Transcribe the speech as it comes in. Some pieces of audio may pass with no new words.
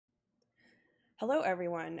Hello,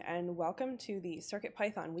 everyone, and welcome to the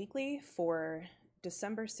CircuitPython Weekly for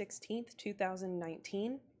December 16th,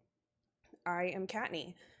 2019. I am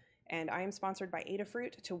Kattni, and I am sponsored by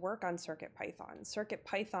Adafruit to work on CircuitPython.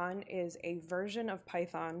 CircuitPython is a version of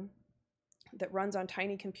Python that runs on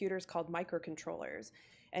tiny computers called microcontrollers,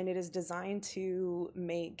 and it is designed to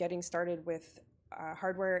make getting started with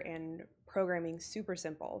hardware and programming super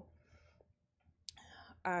simple.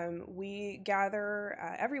 We gather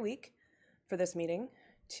every week for this meeting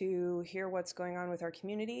to hear what's going on with our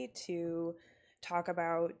community, to talk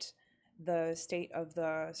about the state of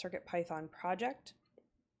the CircuitPython project,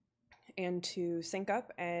 and to sync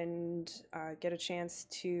up and get a chance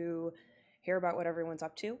to hear about what everyone's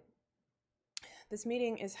up to. This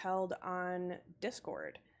meeting is held on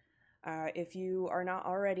Discord. If you are not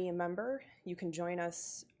already a member, you can join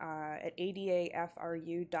us at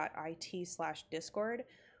adafru.it/discord.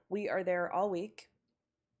 We are there all week,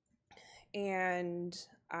 and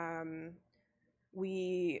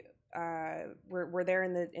we're there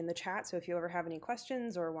in the chat. So if you ever have any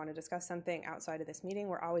questions or want to discuss something outside of this meeting,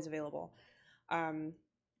 we're always available.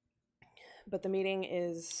 But the meeting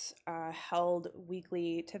is held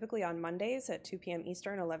weekly, typically on Mondays at 2 p.m.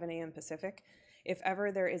 Eastern, 11 a.m. Pacific. If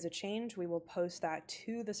ever there is a change, we will post that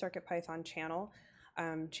to the CircuitPython channel.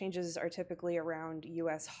 Changes are typically around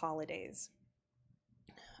US holidays.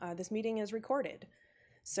 This meeting is recorded.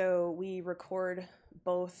 So we record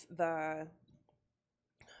both the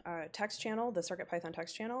text channel, the CircuitPython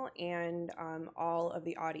text channel, and all of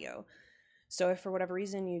the audio. So if for whatever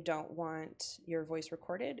reason you don't want your voice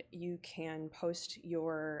recorded, you can post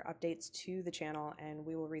your updates to the channel and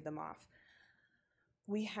we will read them off.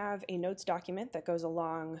 We have a notes document that goes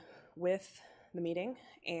along with the meeting,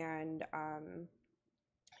 and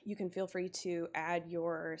you can feel free to add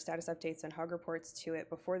your status updates and hug reports to it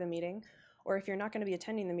before the meeting. Or if you're not going to be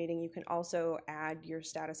attending the meeting, you can also add your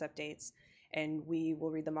status updates and we will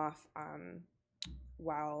read them off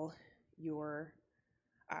while you're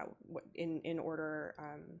in order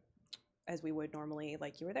as we would normally,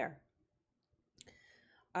 like you were there.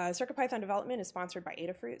 CircuitPython development is sponsored by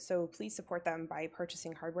Adafruit, so please support them by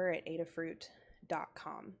purchasing hardware at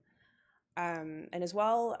adafruit.com. And as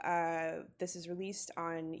well, this is released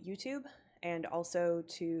on YouTube and also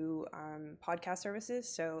to podcast services.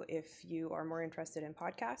 So if you are more interested in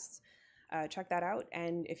podcasts, check that out.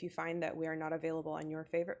 And if you find that we are not available on your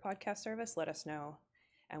favorite podcast service, let us know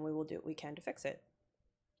and we will do what we can to fix it.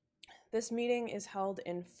 This meeting is held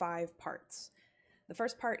in 5 parts. The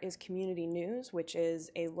first part is community news, which is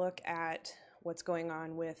a look at what's going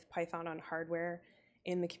on with Python on hardware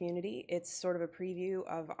in the community. It's sort of a preview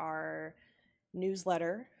of our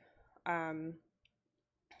newsletter,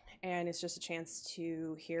 and it's just a chance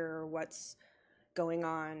to hear what's going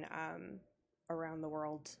on around the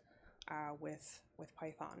world with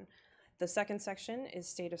Python. The second section is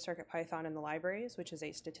State of CircuitPython in the Libraries, which is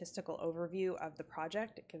a statistical overview of the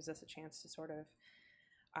project. It gives us a chance to sort of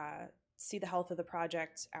see the health of the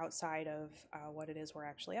project outside of what it is we're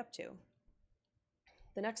actually up to.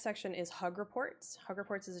 The next section is Hug Reports. Hug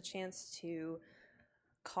Reports is a chance to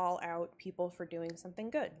call out people for doing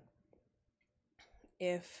something good.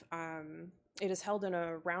 If it is held in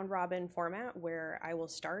a round robin format where I will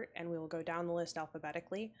start and we will go down the list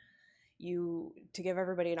alphabetically to give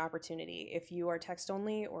everybody an opportunity. If you are text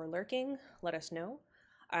only or lurking, let us know.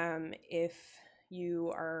 If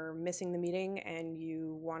you are missing the meeting and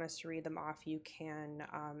you want us to read them off, you can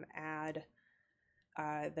add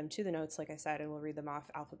them to the notes, like I said, and we'll read them off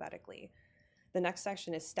alphabetically. The next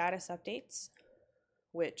section is status updates,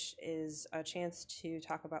 which is a chance to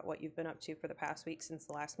talk about what you've been up to for the past week since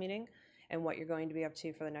the last meeting and what you're going to be up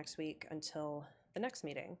to for the next week until the next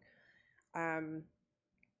meeting.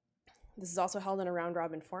 This is also held in a round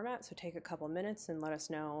robin format, so take a couple minutes and let us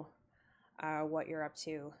know what you're up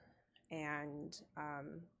to. And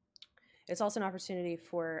it's also an opportunity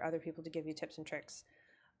for other people to give you tips and tricks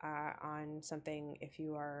on something if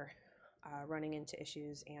you are running into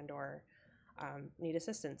issues and or need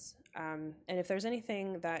assistance. And if there's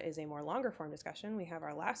anything that is a more longer form discussion, we have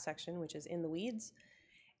our last section, which is In the Weeds.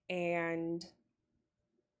 And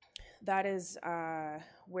that is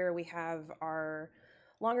where we have our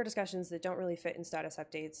longer discussions that don't really fit in status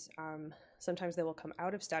updates. Sometimes they will come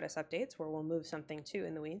out of status updates where we'll move something to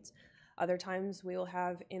In the Weeds. Other times we will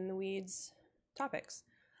have In the Weeds topics,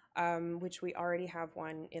 which we already have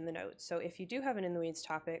one in the notes. So if you do have an In the Weeds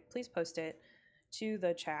topic, please post it to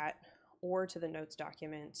the chat or to the notes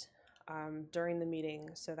document during the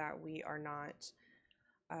meeting so that we are not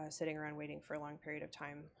sitting around waiting for a long period of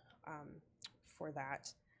time for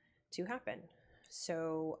that to happen.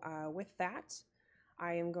 So with that,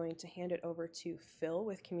 I am going to hand it over to Phil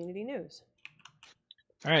with Community News.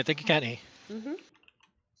 All right, thank you, Kenny. Mm-hmm.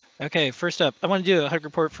 Okay, first up, I want to do a hug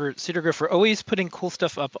report for Cedar Grove for always putting cool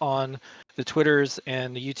stuff up on the Twitters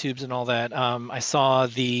and the YouTubes and all that. I saw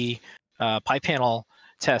the PyPanel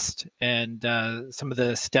test and some of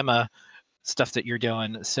the Stemma stuff that you're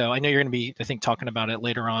doing. So I know you're going to be, I think, talking about it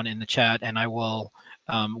later on in the chat, and I will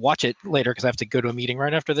watch it later because I have to go to a meeting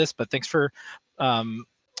right after this. But thanks for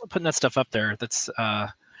putting that stuff up there. That's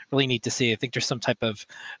really neat to see. I think there's some type of,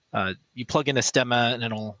 you plug in a stemma and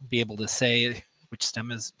it'll be able to say which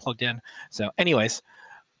stem is plugged in. So anyways,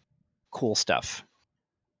 cool stuff.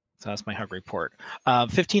 So that's my hug report.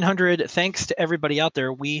 1,500, thanks to everybody out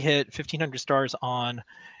there. We hit 1,500 stars on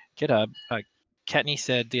GitHub. Kattni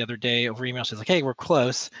said the other day over email, she's like, hey, we're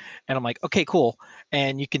close. And I'm like, okay, cool.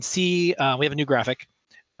 And you can see we have a new graphic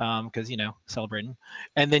because, celebrating.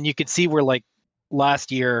 And then you can see we're like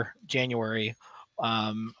last year, January,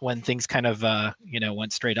 when things kind of,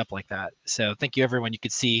 went straight up like that. So thank you, everyone. You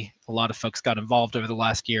could see a lot of folks got involved over the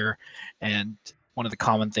last year. And one of the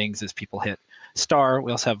common things is people hit star.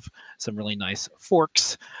 We also have some really nice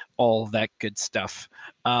forks, all that good stuff.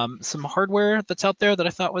 Some hardware that's out there that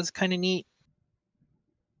I thought was kind of neat.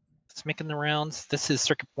 It's making the rounds. This is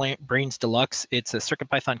CircuitBrains Deluxe. It's a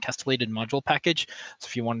CircuitPython castellated module package. So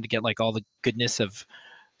if you wanted to get like all the goodness of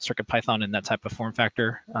CircuitPython in that type of form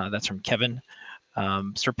factor, that's from Kevin.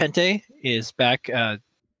 Serpente is back.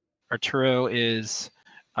 Arturo is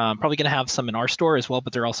probably going to have some in our store as well,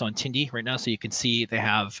 but they're also on Tindy right now. So you can see they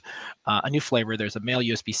have a new flavor. There's a male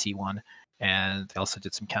USB-C one, and they also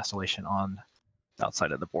did some castellation on the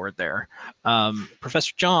outside of the board there.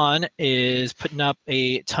 Professor John is putting up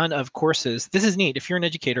a ton of courses. This is neat. If you're an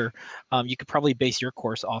educator, you could probably base your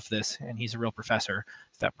course off this, and he's a real professor.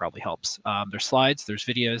 So that probably helps. There's slides, there's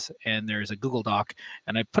videos, and there's a Google Doc.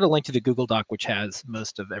 And I put a link to the Google Doc, which has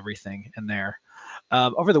most of everything in there.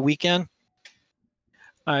 Over the weekend,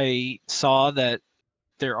 I saw that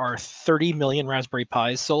there are 30 million Raspberry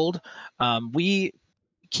Pis sold. We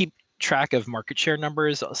keep track of market share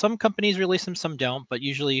numbers. Some companies release them, some don't, but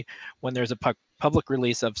usually when there's a public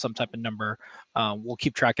release of some type of number, we'll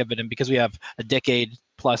keep track of it. And because we have a decade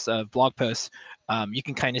plus of blog posts, you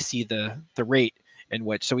can kind of see the rate in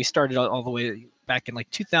which. So we started all the way back in like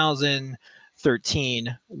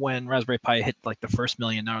 2013 when Raspberry Pi hit like the first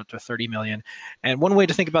million, now to 30 million. And one way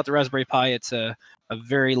to think about the Raspberry Pi, it's a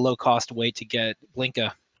very low cost way to get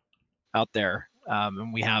Blinka out there.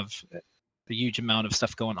 And we have a huge amount of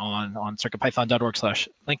stuff going on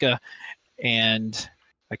circuitpython.org/Blinka. And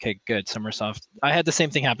okay, good. Summersoft. I had the same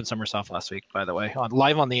thing happen Summersoft last week, by the way.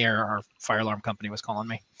 Live on the air, our fire alarm company was calling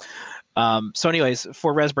me. So anyways,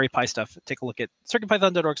 for Raspberry Pi stuff, take a look at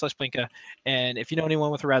circuitpython.org/Blinka. And if you know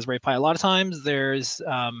anyone with a Raspberry Pi, a lot of times there's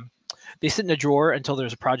they sit in a drawer until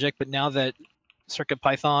there's a project. But now that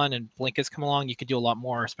CircuitPython and Blinka's come along, you can do a lot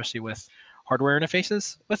more, especially with hardware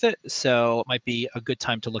interfaces with it. So it might be a good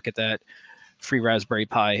time to look at that free Raspberry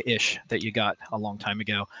Pi-ish that you got a long time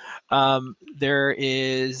ago. There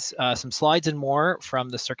is some slides and more from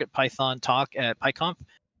the CircuitPython talk at PyConf.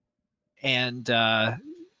 And I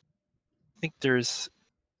think there's,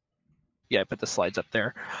 I put the slides up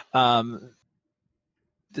there.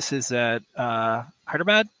 This is at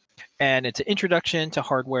Hyderabad, and it's an introduction to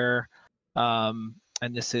hardware. And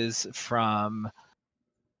this is from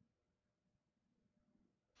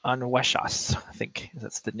Anweshas, I think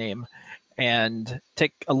that's the name. And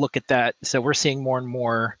take a look at that. So we're seeing more and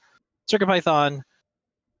more CircuitPython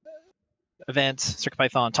events,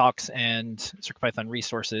 CircuitPython talks, and CircuitPython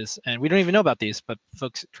resources. And we don't even know about these, but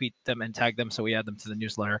folks tweet them and tag them, so we add them to the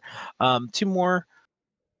newsletter. Two more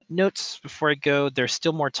notes before I go. There's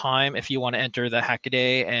still more time if you want to enter the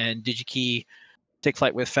Hackaday and DigiKey Take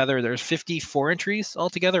Flight with Feather. There's 54 entries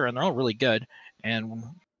altogether, and they're all really good. And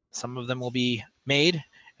some of them will be made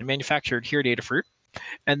and manufactured here at Adafruit.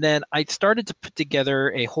 And then I started to put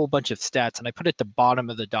together a whole bunch of stats, and I put it at the bottom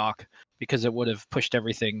of the doc because it would have pushed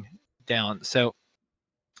everything down. So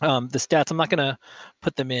the stats, I'm not going to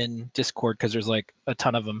put them in Discord because there's like a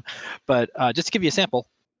ton of them. But just to give you a sample,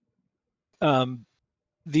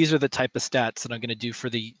 these are the type of stats that I'm going to do for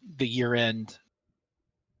the year-end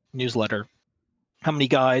newsletter. How many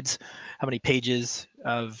guides, how many pages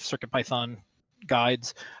of CircuitPython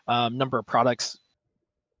guides, number of products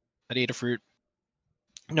at Adafruit,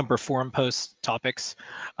 number of forum posts, topics.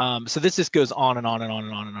 So this just goes on and on and on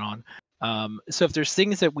and on and on. So if there's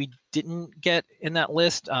things that we didn't get in that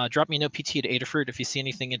list, drop me a note PT at Adafruit if you see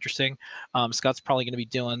anything interesting. Scott's probably going to be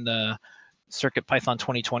doing the Circuit Python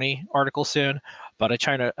 2020 article soon, but I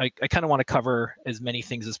kind of want to cover as many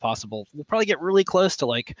things as possible. We'll probably get really close to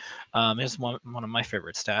like, here's one of my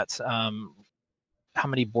favorite stats, how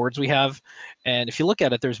many boards we have. And if you look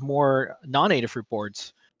at it, there's more non-Adafruit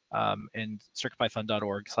boards in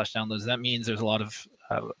circuitpython.org/downloads. That means there's a lot of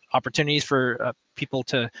opportunities for people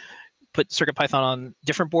to put CircuitPython on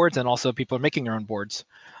different boards, and also people are making their own boards.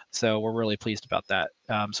 So we're really pleased about that.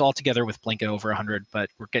 So altogether with Blinka over 100, but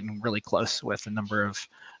we're getting really close with a number of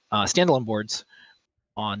standalone boards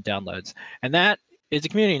on downloads. And that is the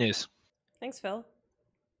community news. Thanks, Phil.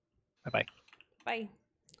 Bye-bye. Bye.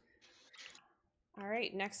 All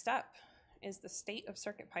right, next up is the state of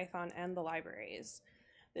CircuitPython and the libraries.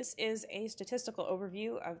 This is a statistical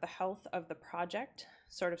overview of the health of the project,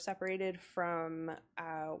 sort of separated from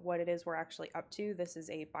what it is we're actually up to. This is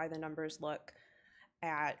a by the numbers look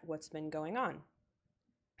at what's been going on.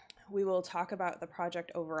 We will talk about the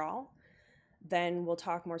project overall, then we'll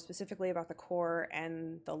talk more specifically about the core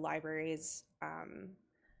and the libraries,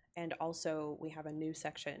 and also we have a new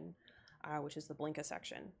section, which is the Blinka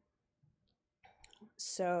section.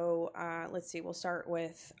 So let's see, we'll start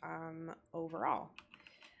with overall.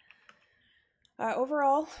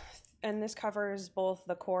 Overall, and this covers both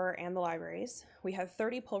the core and the libraries, we have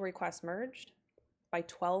 30 pull requests merged by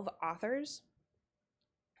 12 authors.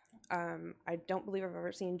 I don't believe I've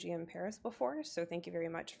ever seen GM Paris before, so thank you very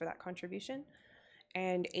much for that contribution.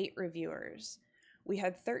 And 8 reviewers. We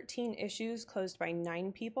had 13 issues closed by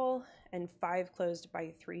 9 people and 5 closed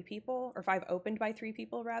by 3 people, or 5 opened by 3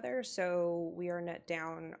 people rather, so we are net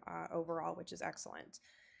down overall, which is excellent.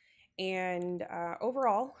 And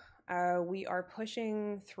overall, we are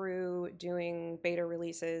pushing through doing beta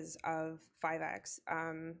releases of 5x.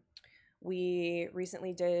 We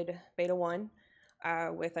recently did beta 1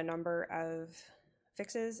 with a number of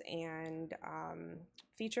fixes and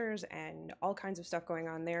features and all kinds of stuff going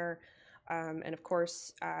on there. And of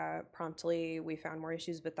course, promptly we found more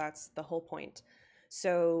issues, but that's the whole point.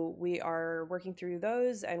 So we are working through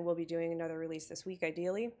those, and we'll be doing another release this week,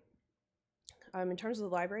 ideally. In terms of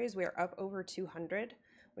the libraries, we are up over 200,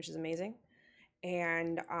 which is amazing.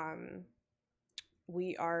 And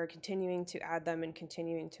we are continuing to add them and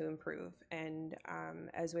continuing to improve. And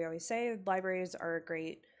as we always say, libraries are a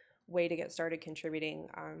great way to get started contributing.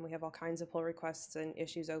 We have all kinds of pull requests and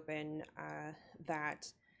issues open that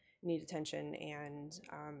need attention, and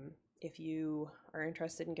if you are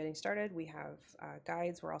interested in getting started, we have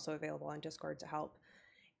guides. We're also available on Discord to help,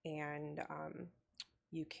 and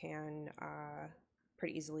you can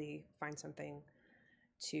pretty easily find something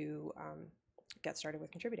to get started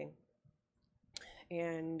with contributing.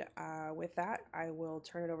 And with that, I will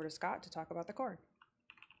turn it over to Scott to talk about the core.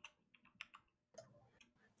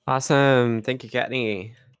 Awesome. Thank you,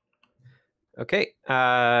 Kattni. Okay.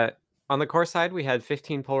 On the core side, we had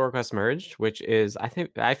 15 pull requests merged, which is,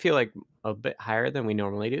 I feel like a bit higher than we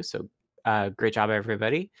normally do. So great job,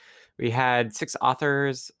 everybody. We had 6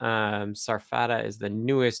 authors. Sarfata is the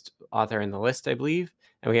newest author in the list, I believe.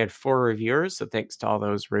 And we had 4 reviewers. So thanks to all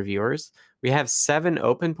those reviewers. We have 7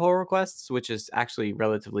 open pull requests, which is actually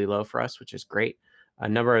relatively low for us, which is great. A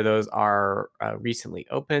number of those are recently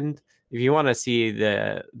opened. If you want to see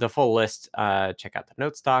the full list, check out the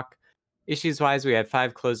note stock. Issues-wise, we had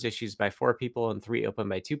 5 closed issues by 4 people and 3 open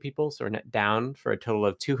by 2 people, so we're net down for a total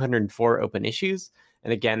of 204 open issues.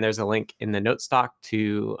 And again, there's a link in the note stock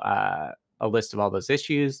to a list of all those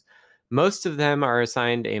issues. Most of them are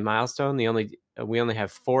assigned a milestone. We only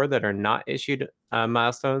have 4 that are not issued a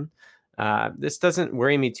milestone. This doesn't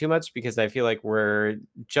worry me too much because I feel like we're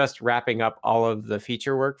just wrapping up all of the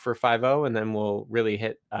feature work for 5.0, and then we'll really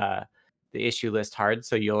hit the issue list hard.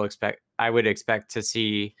 So I would expect to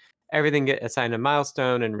see everything get assigned a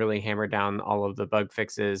milestone and really hammer down all of the bug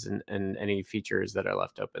fixes and any features that are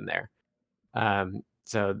left open there.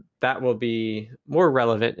 So that will be more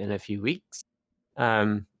relevant in a few weeks.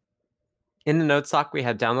 In the note stock, we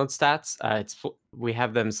have download stats. We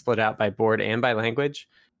have them split out by board and by language.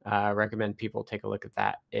 Recommend people take a look at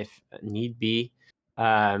that if need be.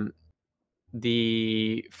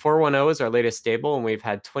 The 410 is our latest stable, and we've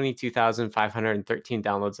had 22,513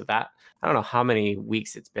 downloads of that. I don't know how many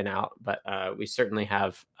weeks it's been out, but we certainly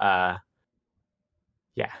have.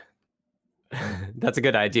 Yeah, that's a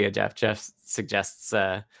good idea, Jeff. Jeff suggests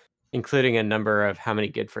including a number of how many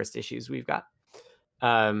good first issues we've got.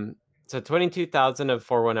 So 22,000 of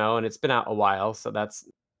 410, and it's been out a while, so that's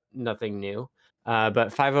nothing new. But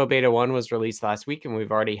 5.0 beta 1 was released last week, and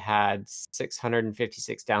we've already had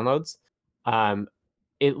 656 downloads.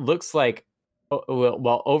 It looks like,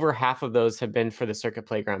 well, over half of those have been for the Circuit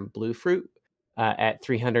Playground Bluefruit at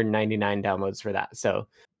 399 downloads for that. So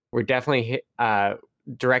we're definitely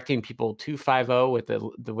directing people to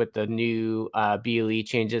 5.0 with the new BLE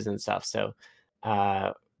changes and stuff. So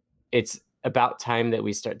it's about time that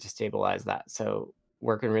we start to stabilize that. So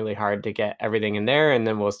working really hard to get everything in there, and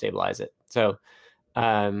then we'll stabilize it. So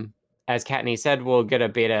as Kattni said, we'll get a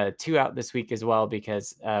beta 2 out this week as well,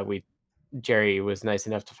 because Jerry was nice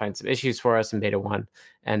enough to find some issues for us in beta 1,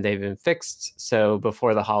 and they've been fixed. So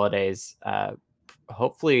before the holidays,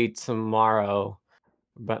 hopefully tomorrow,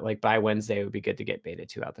 but like by Wednesday, it would be good to get beta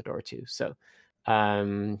 2 out the door too. So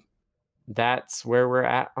that's where we're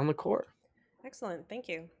at on the core. Excellent, thank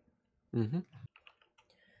you.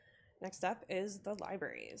 Next up is the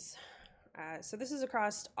libraries. So this is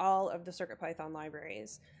across all of the CircuitPython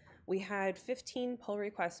libraries. We had 15 pull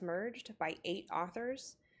requests merged by 8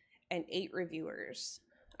 authors and 8 reviewers,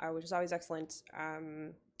 which is always excellent.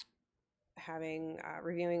 Having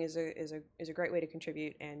reviewing is a great way to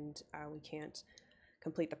contribute, and we can't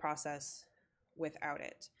complete the process without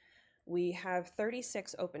it. We have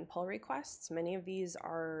 36 open pull requests. Many of these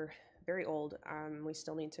are very old. We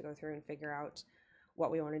still need to go through and figure out what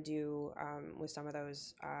we want to do with some of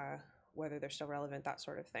those, whether they're still relevant, that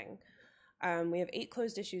sort of thing. We have 8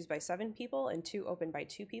 closed issues by 7 people and 2 open by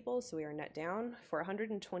 2 people, so we are net down for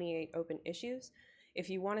 128 open issues. If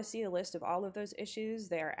you want to see a list of all of those issues,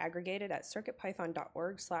 they are aggregated at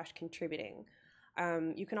circuitpython.org/contributing.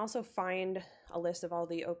 You can also find a list of all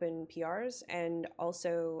the open PRs and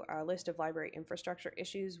also a list of library infrastructure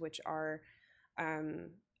issues, which are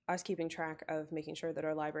us keeping track of making sure that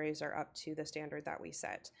our libraries are up to the standard that we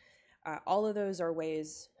set. All of those are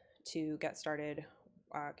ways to get started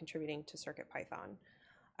contributing to CircuitPython.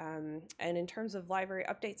 And in terms of library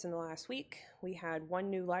updates in the last week, we had 1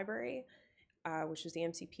 new library, which was the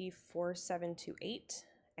MCP 4728,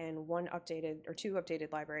 and 2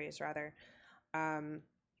 updated libraries rather.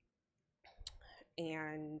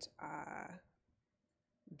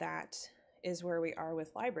 That is where we are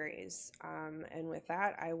with libraries. And with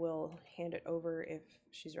that, I will hand it over, if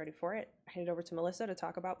she's ready for it, hand it over to Melissa to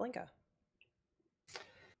talk about Blinka.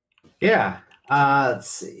 Yeah, let's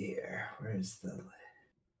see here. Where's the...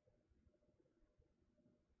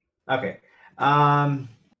 Okay.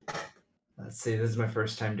 Let's see, this is my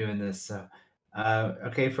first time doing this. So,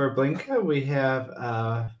 okay, for Blinka, we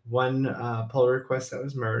have 1 pull request that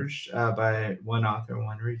was merged by 1 author and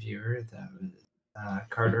 1 reviewer. That was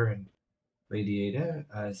Carter and Lady Ada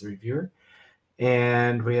as the reviewer.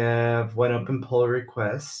 And we have 1 open pull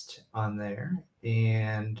request on there.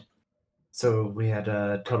 And so we had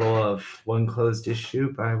a total of 1 closed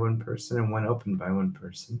issue by 1 person and 1 open by 1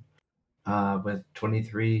 person, with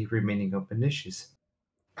 23 remaining open issues.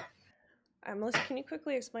 Melissa, can you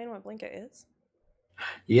quickly explain what Blinka is?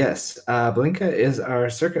 Yes, Blinka is our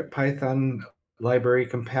CircuitPython library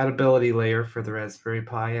compatibility layer for the Raspberry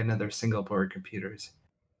Pi and other single board computers.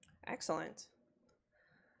 Excellent.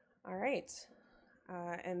 All right.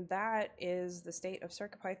 And that is the state of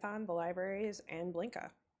CircuitPython, the libraries, and Blinka.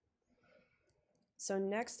 So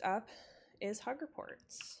next up is Hug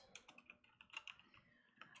Reports.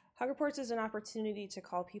 Hug Reports is an opportunity to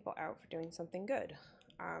call people out for doing something good.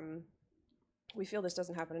 We feel this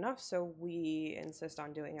doesn't happen enough, so we insist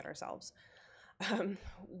on doing it ourselves.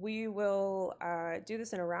 We will do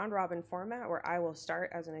this in a round-robin format where I will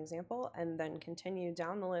start as an example and then continue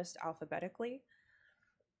down the list alphabetically.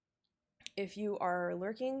 If you are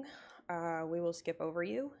lurking, we will skip over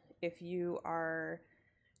you. If you are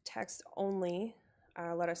text only,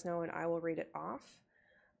 let us know and I will read it off.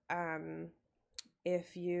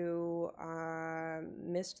 If you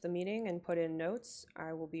missed the meeting and put in notes,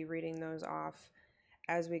 I will be reading those off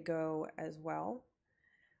as we go as well.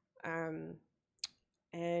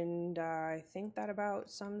 And I think that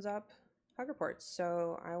about sums up Hug Reports.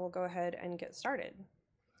 So I will go ahead and get started.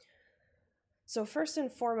 So first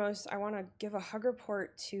and foremost, I want to give a Hug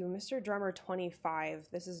Report to Mr. Drummer 25.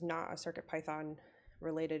 This is not a CircuitPython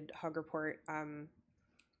related Hug Report,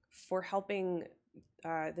 for helping.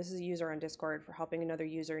 This is a user on Discord, for helping another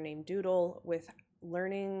user named Doodle with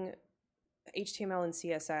learning HTML and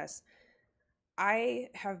CSS. I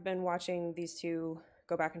have been watching these two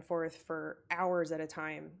go back and forth for hours at a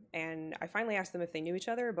time, and I finally asked them if they knew each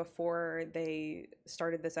other before they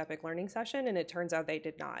started this epic learning session, and it turns out they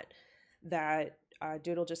did not. That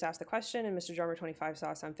Doodle just asked the question, and Mr. Drummer 25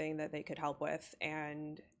 saw something that they could help with,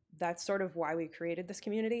 and that's sort of why we created this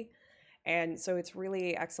community. And so it's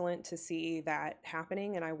really excellent to see that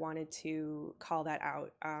happening, and I wanted to call that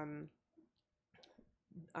out.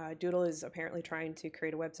 Doodle is apparently trying to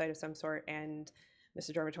create a website of some sort, and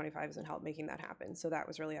Mr. Drummer 25 is in help making that happen. So that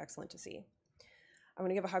was really excellent to see. I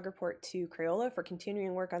want to give a hug report to Crayola for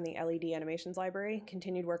continuing work on the LED animations library,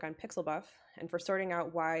 continued work on Pixelbuff, and for sorting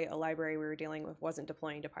out why a library we were dealing with wasn't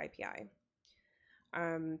deploying to PyPI.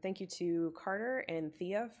 Thank you to Carter and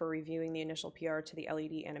Thea for reviewing the initial PR to the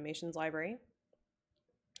LED animations library.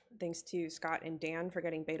 Thanks to Scott and Dan for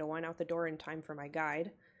getting Beta 1 out the door in time for my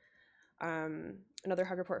guide. Another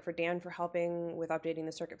hug report for Dan for helping with updating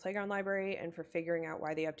the Circuit Playground library and for figuring out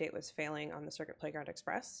why the update was failing on the Circuit Playground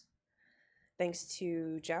Express. Thanks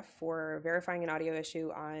to Jeff for verifying an audio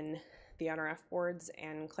issue on the NRF boards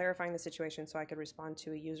and clarifying the situation so I could respond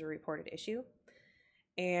to a user-reported issue.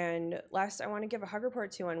 And last, I want to give a hug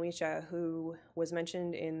report to Anwisha, who was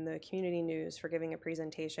mentioned in the community news for giving a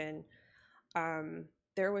presentation.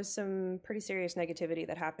 There was some pretty serious negativity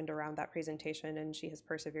that happened around that presentation, and she has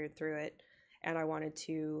persevered through it. And I wanted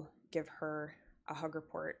to give her a hug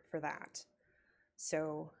report for that.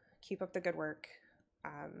 So keep up the good work.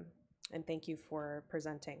 And thank you for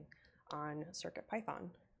presenting on CircuitPython.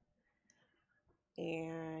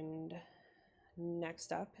 And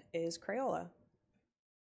next up is Crayola.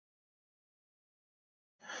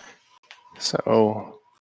 So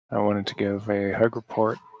I wanted to give a hug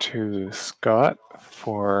report to Scott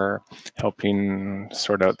for helping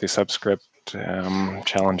sort out the subscript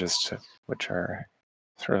challenges, which are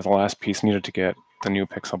sort of the last piece needed to get the new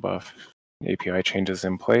Pixelbuff API changes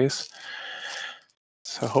in place.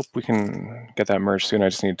 So I hope we can get that merged soon. I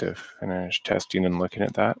just need to finish testing and looking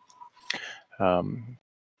at that.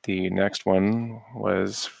 The next one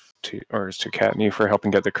was to Kattni for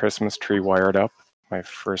helping get the Christmas tree wired up. My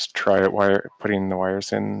first try at putting the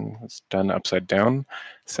wires in was done upside down.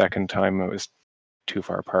 Second time it was too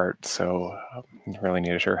far apart, so really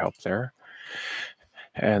needed her help there.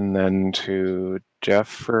 And then to Jeff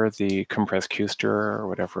for the compressed Qster or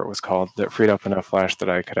whatever it was called that freed up enough flash that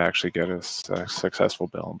I could actually get a successful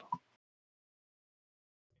build.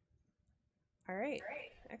 All right,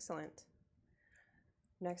 excellent.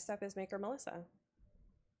 Next up is Maker Melissa.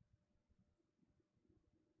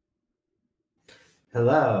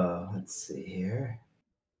 Hello, let's see here.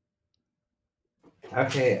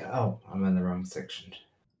 Okay, oh, I'm in the wrong section.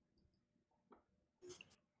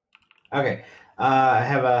 Okay, I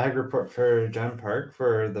have a hug report for John Park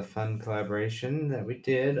for the fun collaboration that we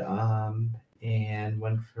did, and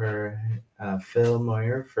one for Phil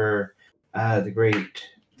Moyer for the great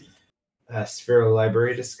Sphero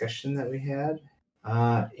library discussion that we had,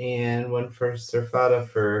 and one for Surfata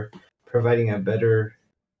for providing a better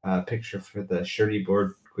picture for the Shirty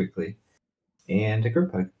board quickly, and a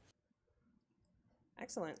group hug.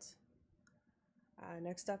 Excellent.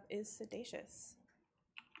 Next up is Sedacious.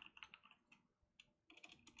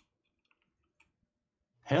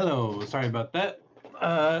 Hello, sorry about that.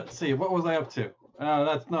 Let's see, what was I up to?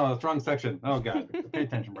 That's the wrong section. Oh God, pay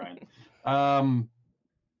attention, Brian. I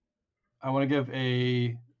want to give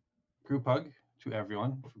a group hug to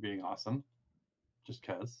everyone for being awesome, just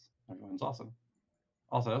because everyone's awesome.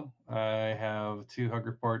 Also, I have 2 hug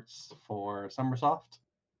reports for Summersoft.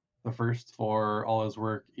 The first for all his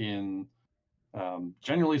work in,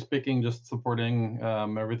 generally speaking, just supporting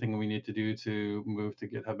everything we need to do to move to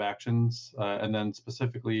GitHub Actions, and then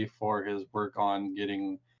specifically for his work on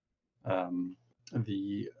getting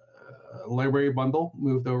the library bundle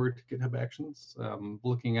moved over to GitHub Actions.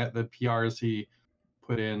 Looking at the PRs he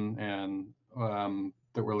put in and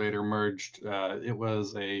that were later merged, it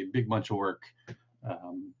was a big bunch of work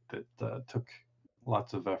that took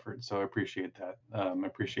lots of effort. So I appreciate that. I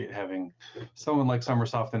appreciate having someone like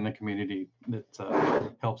Summersoft in the community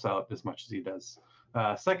that helps out as much as he does.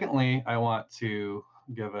 Secondly, I want to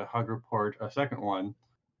give a hug report, a second one,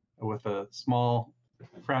 with a small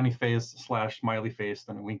frowny face / smiley face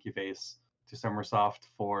and a winky face to Summersoft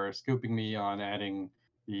for scooping me on adding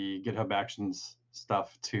the GitHub Actions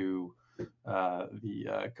stuff to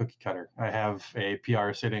the cookie cutter. I have a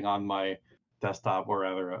PR sitting on my desktop, or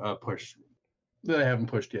rather a push that I haven't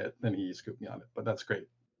pushed yet, and he scooped me on it, but that's great.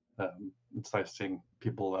 It's nice seeing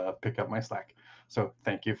people pick up my slack. So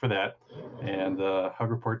thank you for that, and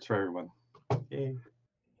hug reports for everyone. Yay.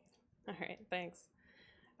 All right, thanks.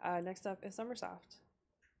 Next up is Summersoft.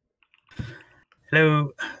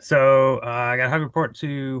 Hello. So I got a hug report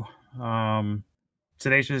to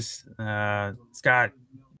Sedacious, Scott,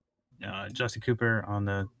 Justin Cooper on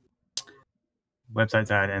the website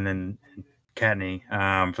side, and then Kattni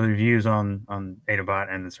for the reviews on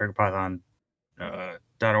AdaBot and the CircuitPython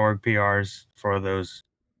 .org PRs for those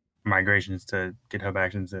migrations to GitHub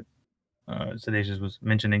Actions that Sedacious was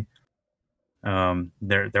mentioning.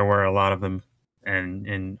 There were a lot of them and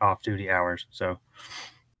in off-duty hours, so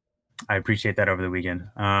I appreciate that over the weekend.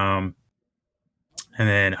 And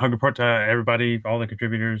then hug report to everybody, all the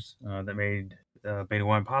contributors that made Beta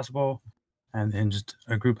 1 possible. And then just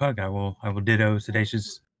a group hug. I will ditto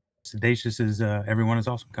Sedacious's everyone is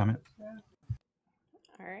awesome comment.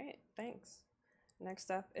 All right, thanks.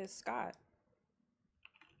 Next up is Scott.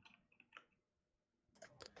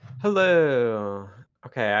 Hello.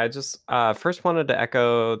 Okay, I just first wanted to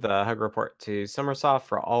echo the hug report to Summersoft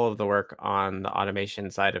for all of the work on the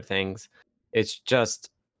automation side of things. It's just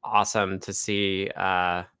awesome to see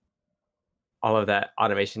all of that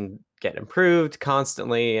automation get improved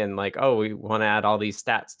constantly, and like, oh, we want to add all these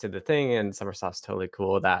stats to the thing, and Summersoft's totally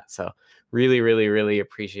cool with that. So really, really, really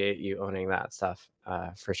appreciate you owning that stuff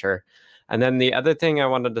for sure. And then the other thing I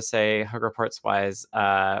wanted to say, hug reports wise,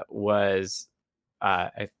 was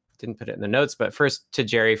I didn't put it in the notes, but first to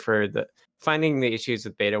Jerry for the finding the issues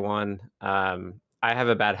with Beta 1. I have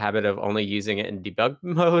a bad habit of only using it in debug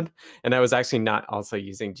mode, and I was actually not also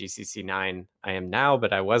using GCC 9. I am now,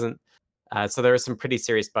 but I wasn't. So there were some pretty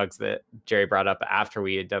serious bugs that Jerry brought up after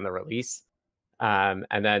we had done the release. And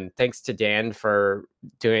then thanks to Dan for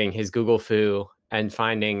doing his Google foo and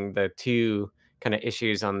finding the two kind of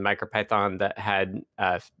issues on MicroPython that had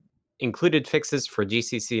included fixes for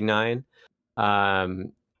GCC 9.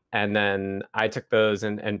 And then I took those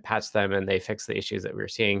and patched them, and they fixed the issues that we were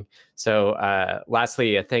seeing. So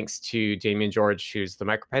lastly, thanks to Damien George, who's the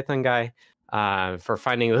MicroPython guy, for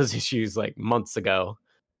finding those issues like months ago.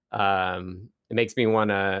 It makes me want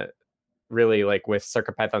to really, like with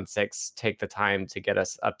CircuitPython 6, take the time to get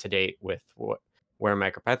us up to date with where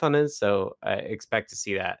MicroPython is. So I expect to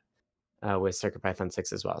see that with CircuitPython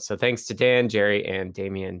 6 as well. So thanks to Dan, Jerry, and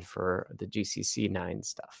Damien for the GCC 9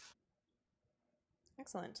 stuff.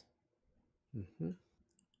 Excellent. All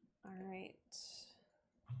right.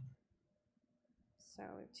 So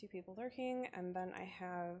we have 2 people lurking, and then I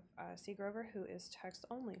have C. Grover, who is text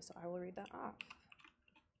only, so I will read that off.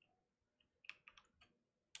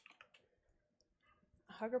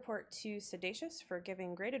 Hug report to Sedacious for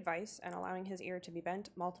giving great advice and allowing his ear to be bent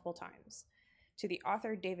multiple times. To the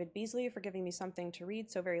author David Beasley for giving me something to read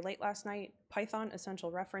so very late last night, Python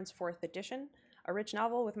Essential Reference 4th edition, a rich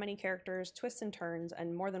novel with many characters, twists and turns,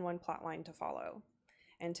 and more than one plotline to follow.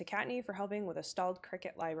 And to Kattni for helping with a stalled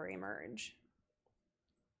Cricket library merge.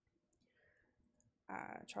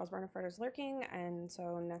 Charles Barneford is lurking, and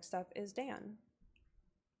so next up is Dan.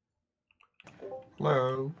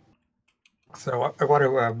 Hello. So I want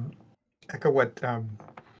to echo what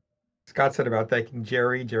Scott said about thanking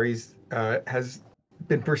Jerry. Jerry's has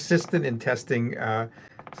been persistent in testing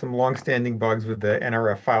some long-standing bugs with the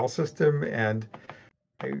NRF file system, and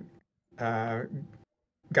I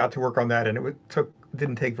got to work on that, and it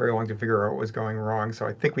didn't take very long to figure out what was going wrong. So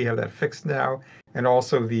I think we have that fixed now, and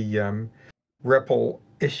also the REPL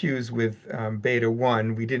issues with Beta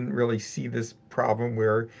 1. We didn't really see this problem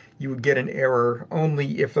where you would get an error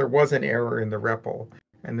only if there was an error in the REPL,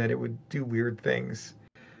 and then it would do weird things.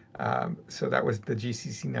 So that was the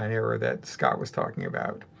GCC 9 error that Scott was talking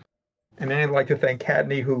about. And then I'd like to thank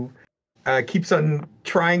Kattni, who keeps on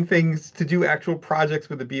trying things to do actual projects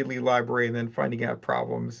with the Beasley library and then finding out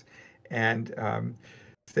problems and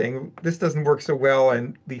saying, this doesn't work so well,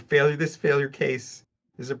 and this failure case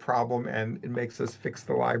is a problem, and it makes us fix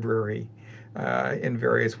the library in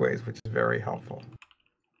various ways, which is very helpful.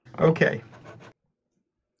 Okay.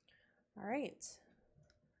 All right.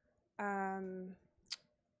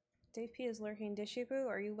 Dave P is lurking. Deshipu,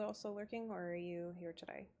 are you also lurking, or are you here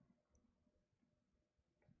today?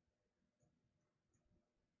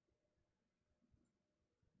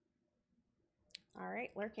 All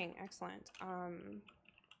right, lurking, excellent.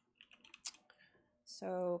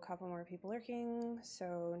 So a couple more people lurking.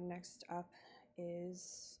 So next up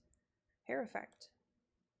is Hair Effect.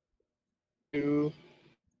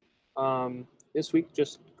 This week,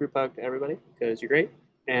 just group hug to everybody because you're great.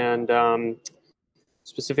 And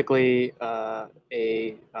specifically,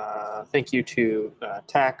 a thank you to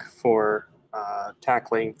TAC for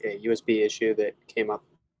tackling a USB issue that came up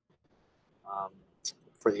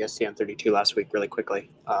for the STM32 last week really quickly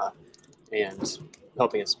and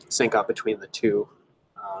helping us sync up between the two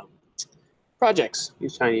projects,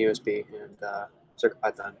 use Tiny USB and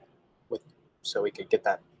CircuitPython, so we could get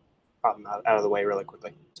that problem out of the way really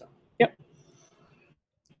quickly. So, yep.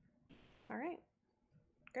 All right,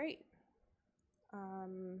 great.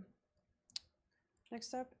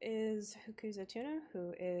 Next up is Hukuza Tuna,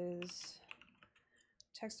 who is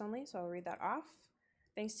text only, so I'll read that off.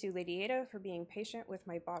 Thanks to Lady Ada for being patient with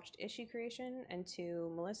my botched issue creation, and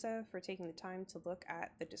to Melissa for taking the time to look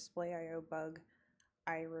at the display.io bug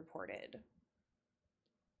I reported.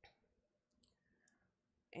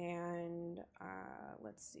 And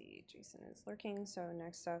let's see, Jason is lurking. So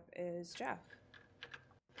next up is Jeff.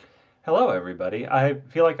 Hello, everybody. I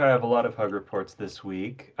feel like I have a lot of Hug reports this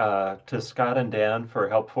week. To Scott and Dan for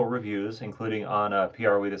helpful reviews, including on a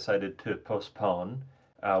PR we decided to postpone,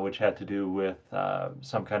 which had to do with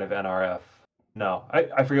some kind of NRF. No,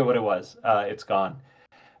 I forget what it was. It's gone.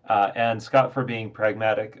 And Scott for being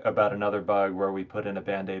pragmatic about another bug where we put in a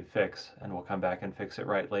Band-Aid fix and we'll come back and fix it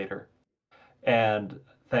right later. And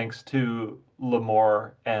thanks to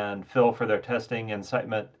Lamore and Phil for their testing,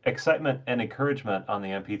 excitement and encouragement on the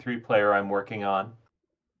MP3 player I'm working on.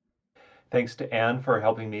 Thanks to Anne for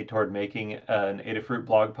helping me toward making an Adafruit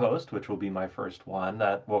blog post, which will be my first one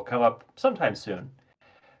that will come up sometime soon.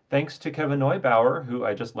 Thanks to Kevin Neubauer, who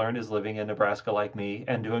I just learned is living in Nebraska like me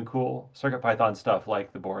and doing cool CircuitPython stuff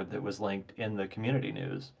like the board that was linked in the community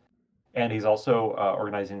news. And he's also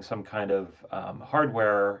organizing some kind of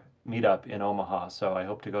hardware meetup in Omaha, so I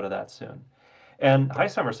hope to go to that soon. And hi,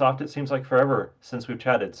 Summersoft. It seems like forever since we've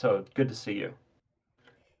chatted, so good to see you.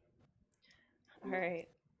 All right.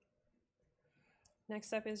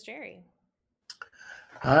 Next up is Jerry.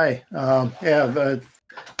 Hi.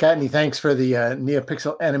 Kattni, thanks for the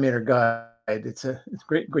NeoPixel Animator Guide. It's a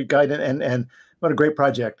great guide, and what a great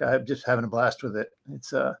project. I'm just having a blast with it.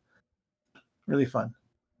 It's really fun.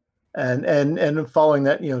 And following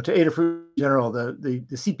that, to Adafruit in general, the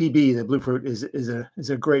CPB, the Bluefruit, is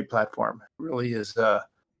a great platform. It really is an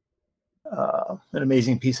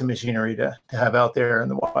amazing piece of machinery to have out there in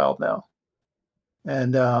the wild now.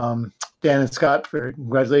 And Dan and Scott,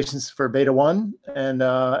 congratulations for Beta 1 and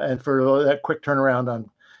for that quick turnaround on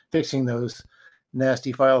fixing those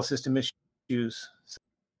nasty file system issues.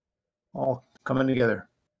 All coming together.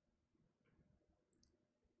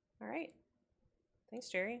 All right. Thanks,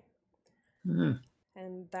 Jerry. Mm.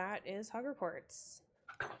 And that is Hug Reports.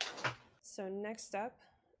 So next up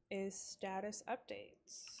is Status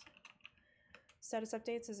Updates. Status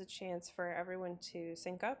Updates is a chance for everyone to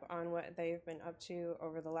sync up on what they've been up to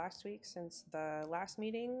over the last week since the last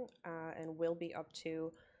meeting, and will be up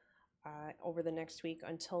to over the next week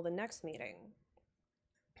until the next meeting.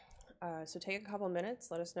 So take a couple minutes,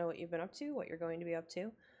 let us know what you've been up to, what you're going to be up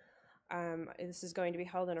to. This is going to be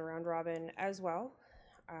held in a round robin as well.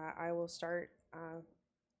 I will start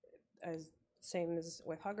as same as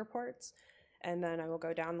with Hug Reports, and then I will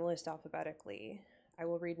go down the list alphabetically. I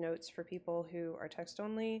will read notes for people who are text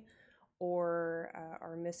only or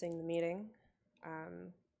are missing the meeting,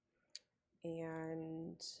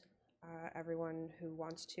 and everyone who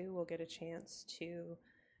wants to will get a chance to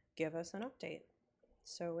give us an update.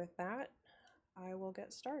 So with that, I will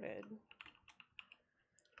get started.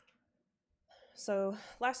 So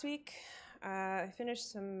last week, I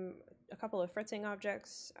finished a couple of fritzing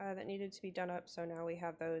objects that needed to be done up, so now we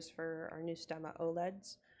have those for our new Stemma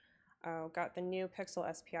OLEDs. Got the new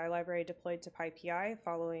Pixel SPI library deployed to PyPI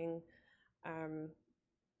following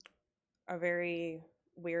a very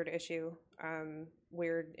weird issue.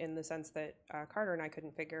 Weird in the sense that Carter and I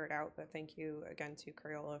couldn't figure it out, but thank you again to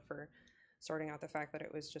Crayola for sorting out the fact that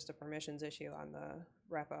it was just a permissions issue on the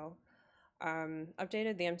repo.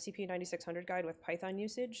 Updated the MCP 9600 guide with Python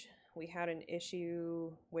usage. We had an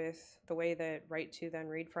issue with the way that write to then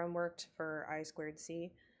read from worked for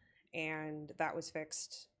I2C, and that was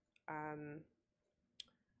fixed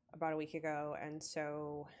about a week ago, and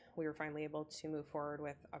so we were finally able to move forward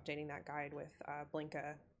with updating that guide with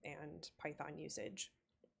Blinka and Python usage.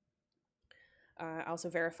 I also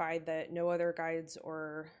verified that no other guides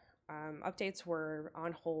or updates were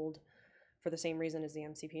on hold for the same reason as the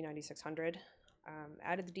MCP 9600.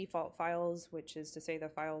 Added the default files, which is to say the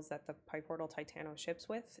files that the PyPortal Titano ships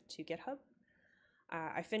with, to GitHub.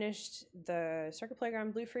 I finished the Circuit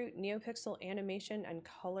Playground Bluefruit NeoPixel Animation and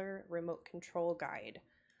Color Remote Control Guide.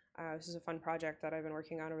 This is a fun project that I've been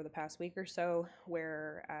working on over the past week or so,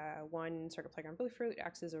 where one Circuit Playground Bluefruit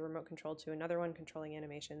acts as a remote control to another one, controlling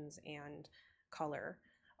animations and color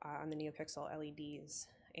on the NeoPixel LEDs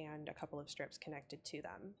and a couple of strips connected to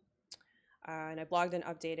them. And I blogged and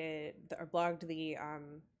updated, the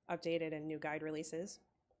updated and new guide releases.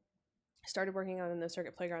 Started working on the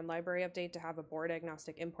Circuit Playground library update to have a board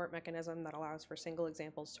agnostic import mechanism that allows for single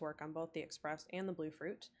examples to work on both the Express and the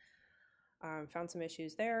Bluefruit. Found some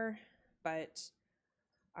issues there, but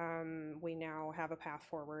we now have a path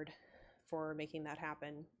forward for making that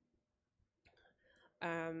happen.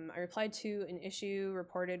 I replied to an issue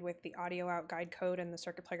reported with the audio out guide code and the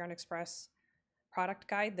Circuit Playground Express product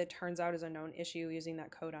guide that turns out is a known issue using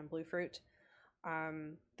that code on Bluefruit.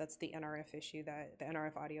 That's the NRF issue, the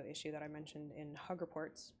NRF audio issue that I mentioned in Hug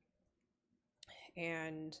Reports.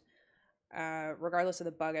 And regardless of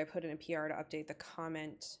the bug, I put in a PR to update the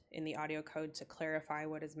comment in the audio code to clarify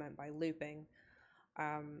what is meant by looping,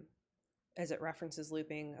 as it references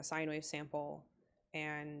looping a sine wave sample,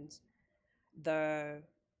 and the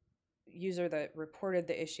user that reported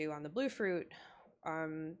the issue on the Bluefruit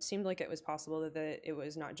seemed like it was possible that it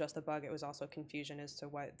was not just a bug, it was also confusion as to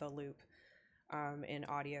what the loop in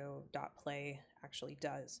audio.play actually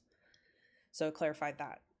does. So it clarified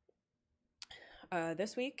that.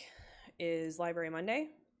 This week is Library Monday.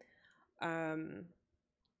 I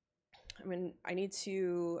mean, I need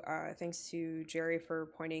to, thanks to Jerry for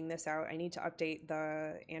pointing this out, I need to update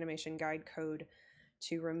the animation guide code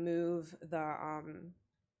to remove the,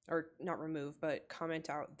 or not remove, but comment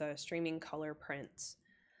out the streaming color prints.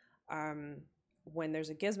 When there's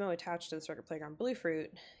a gizmo attached to the Circuit Playground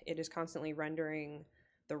Bluefruit, it is constantly rendering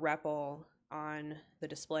the REPL on the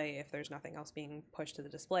display if there's nothing else being pushed to the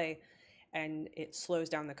display, and it slows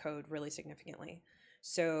down the code really significantly.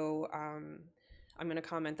 So I'm going to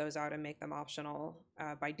comment those out and make them optional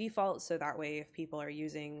by default, so that way if people are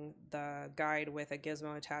using the guide with a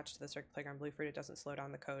gizmo attached to the Circuit Playground Bluefruit, it doesn't slow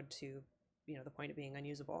down the code to, you know, the point of being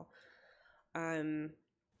unusable. Hey,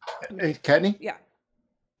 Kattni? Yeah.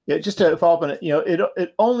 Yeah, just to follow up on it, you know,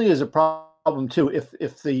 it only is a problem too if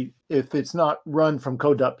it's not run from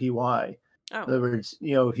code.py. Oh. In other words,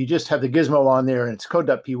 you know, if you just have the gizmo on there and it's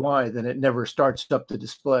code.py, then it never starts up the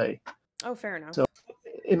display. Oh, fair enough. So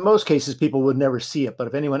in most cases, people would never see it, but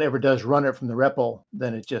if anyone ever does run it from the REPL,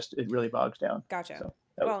 then it really bogs down. Gotcha. So,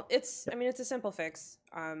 well, I mean, it's a simple fix.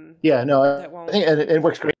 Yeah, no, I think it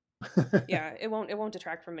works great. Yeah, it won't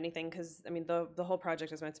detract from anything, because I mean the whole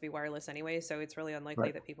project is meant to be wireless anyway, so it's really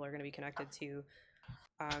unlikely that people are going to be connected to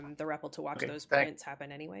the REPL to watch those prints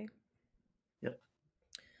happen anyway. Yep.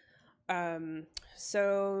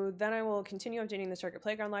 So then I will continue updating the Circuit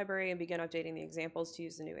Playground library and begin updating the examples to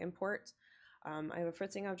use the new import. I have a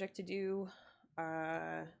fritzing object to do,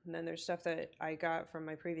 and then there's stuff that I got from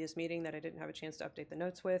my previous meeting that I didn't have a chance to update the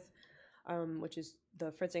notes with, which is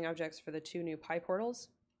the fritzing objects for the 2 new PyPortals.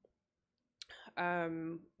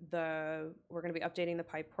 We're going to be updating the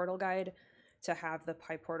PyPortal guide to have the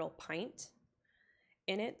PyPortal Pint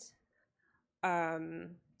in it,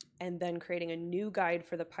 and then creating a new guide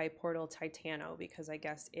for the PyPortal Titano, because I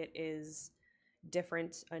guess it is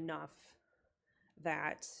different enough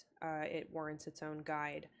that it warrants its own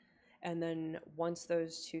guide. And then once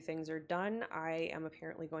those 2 things are done, I am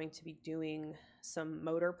apparently going to be doing some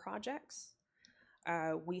motor projects.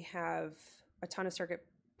 We have a ton of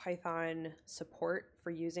CircuitPython support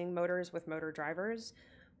for using motors with motor drivers,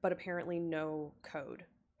 but apparently no code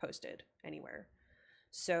posted anywhere.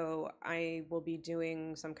 So I will be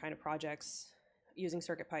doing some kind of projects using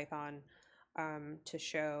CircuitPython to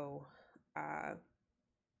show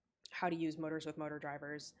how to use motors with motor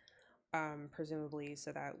drivers, presumably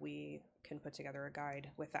so that we can put together a guide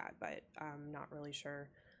with that, but I'm not really sure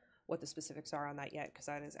what the specifics are on that yet, because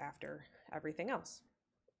that is after everything else.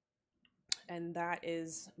 And that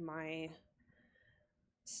is my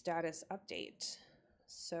status update.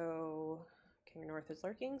 So King North is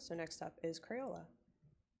lurking, so next up is Crayola.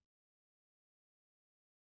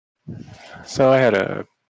 So I had a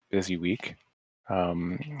busy week.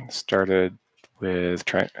 Started with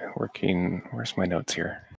working. Where's my notes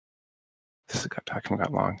here? This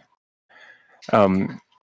got long.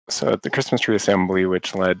 So the Christmas tree assembly,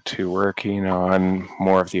 which led to working on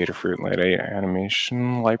more of the Adafruit Light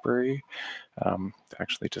animation library.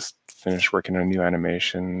 Actually just finished working on a new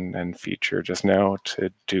animation and feature just now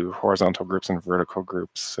to do horizontal groups and vertical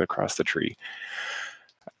groups across the tree.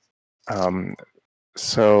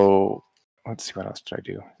 So let's see, what else did I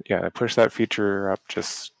do? Yeah, I pushed that feature up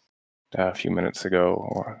just a few minutes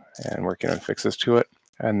ago and working on fixes to it.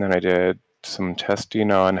 And then I did some testing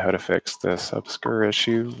on how to fix this obscure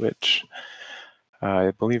issue, which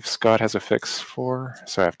I believe Scott has a fix for,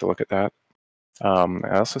 so I have to look at that.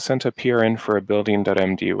 I also sent a PR in for a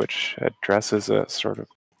building.md, which addresses a sort of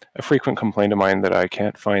a frequent complaint of mine that I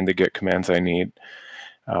can't find the Git commands I need.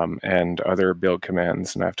 And other build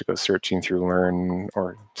commands, and I have to go searching through Learn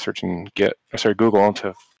or searching Google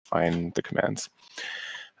to find the commands.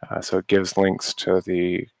 So it gives links to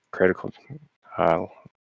the critical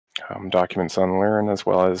documents on Learn, as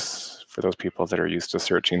well as for those people that are used to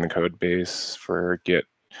searching the code base for Git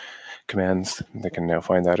commands. They can now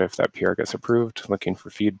find that if that PR gets approved. Looking for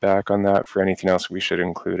feedback on that for anything else we should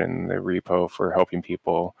include in the repo for helping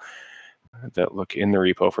people that look in the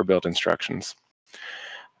repo for build instructions.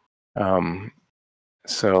 And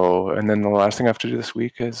then the last thing I have to do this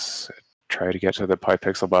week is try to get to the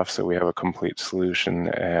PyPixel buff so we have a complete solution,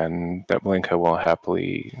 and that Blinka will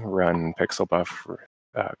happily run pixel buff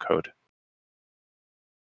code.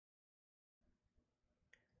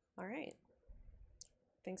 All right.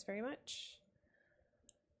 Thanks very much.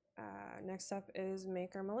 Next up is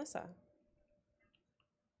Maker Melissa.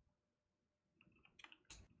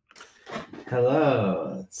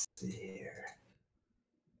 Hello. Let's see here.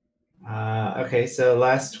 Okay, so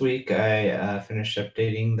last week I finished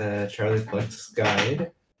updating the Charlie Plex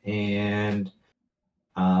guide, and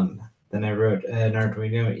then I wrote an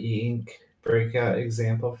Arduino E-Ink breakout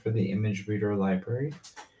example for the image reader library,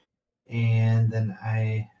 and then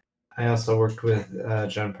I also worked with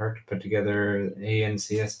John Park to put together an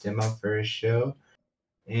ANCS demo for his show,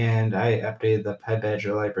 and I updated the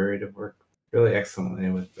PyBadger library to work really excellently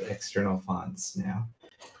with external fonts now.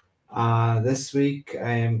 This week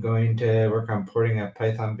I am going to work on porting a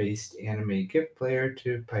Python-based anime GIF player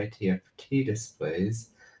to PyTFT displays.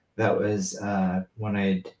 That was one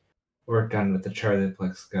I'd worked on with the Charlie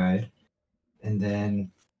Plex guide. And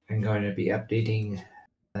then I'm going to be updating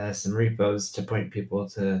some repos to point people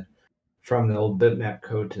from the old bitmap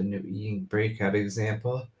code to the new E-Ink breakout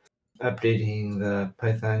example, updating the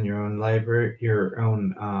Python your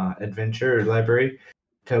own adventure library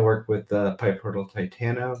to work with the PyPortal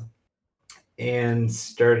Titano, and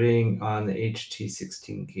starting on the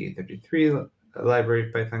HT16K33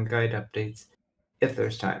 library Python guide updates if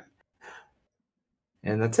there's time.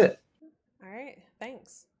 And that's it. All right,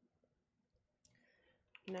 thanks.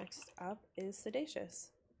 Next up is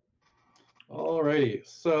Sedacious. Alrighty,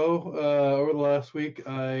 so over the last week,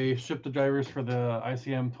 I shipped the drivers for the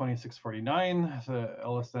ICM 2649, the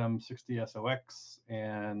LSM 60SOX,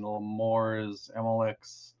 and Moore's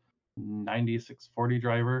MLX 9640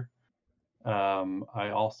 driver. I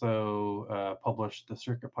also published the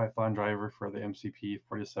CircuitPython driver for the MCP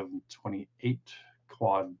 4728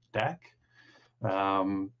 quad DAC.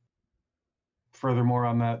 Furthermore,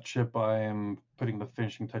 on that chip, I am putting the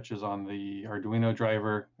finishing touches on the Arduino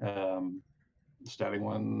driver, just adding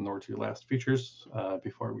one or two last features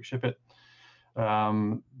before we ship it.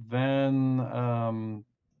 Then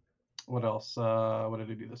what else? What did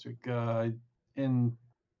I do this week? In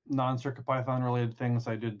non-CircuitPython related things,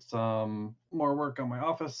 I did some more work on my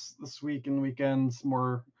office this week and weekends,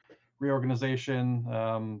 more reorganization,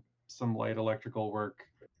 some light electrical work,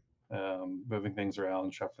 moving things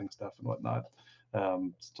around, shuffling stuff and whatnot.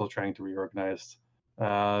 Still trying to reorganize.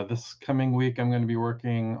 This coming week, I'm going to be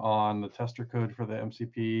working on the tester code for the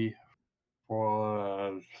MCP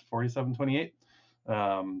for 4728.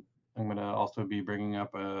 I'm going to also be bringing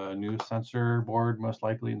up a new sensor board, most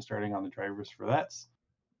likely, and starting on the drivers for that.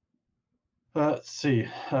 Let's see.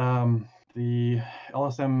 The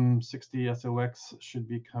LSM 60SOX should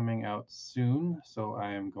be coming out soon, so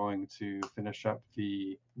I am going to finish up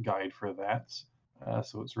the guide for that,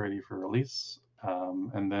 so it's ready for release.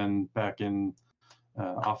 And then back in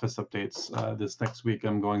office updates, this next week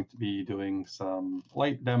I'm going to be doing some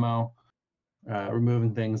light demo,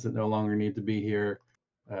 removing things that no longer need to be here,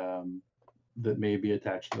 that may be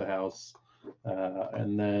attached to the house,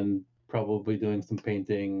 and then probably doing some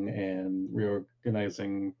painting and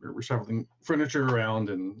reorganizing or reshuffling furniture around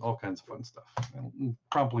and all kinds of fun stuff, and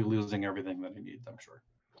promptly losing everything that I need, I'm sure.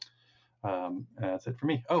 That's it for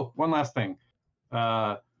me. Oh, one last thing.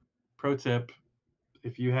 Pro tip,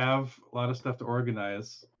 if you have a lot of stuff to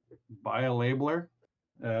organize, buy a labeler.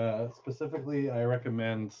 Specifically, I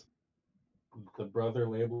recommend the Brother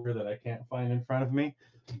labeler that I can't find in front of me,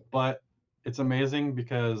 but it's amazing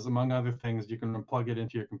because, among other things, you can plug it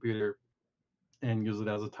into your computer and use it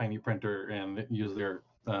as a tiny printer and use their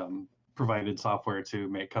provided software to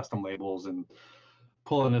make custom labels and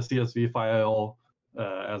pull in a CSV file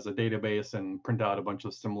as a database and print out a bunch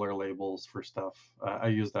of similar labels for stuff. I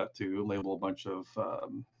use that to label a bunch of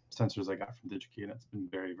sensors I got from DigiKey, and it's been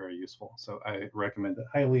very, very useful. So I recommend it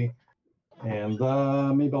highly. And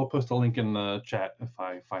maybe I'll post a link in the chat if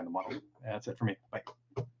I find the model. That's it for me. Bye.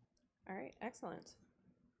 All right, excellent.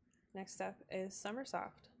 Next up is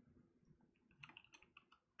Summersoft.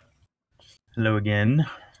 Hello again.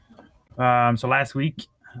 So last week,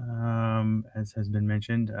 as has been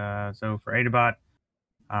mentioned, so for Adabot,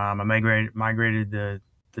 I migrated the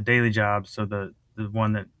daily jobs, so the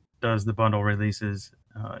one that does the bundle releases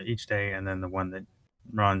each day, and then the one that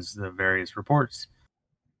runs the various reports.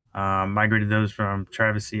 Migrated those from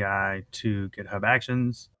Travis CI to GitHub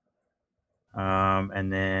Actions.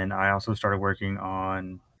 And then I also started working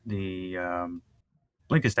on the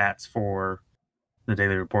Blinkistats for the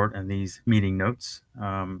daily report and these meeting notes.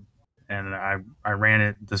 And I ran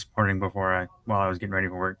it this morning while I was getting ready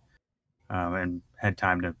for work, and had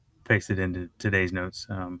time to paste it into today's notes.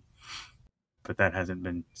 But that hasn't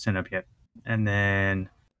been sent up yet. And then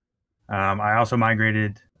I also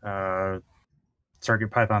migrated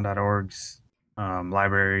CircuitPython.org's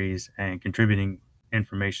libraries and contributing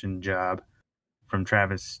information job from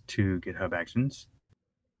Travis to GitHub Actions.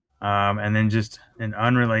 And then just an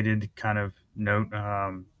unrelated kind of note.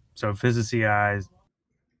 So PhysiCI,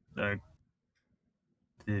 the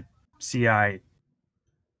CI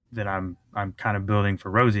that I'm kind of building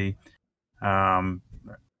for Rosie,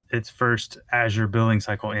 its first Azure billing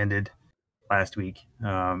cycle ended last week,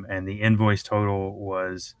 and the invoice total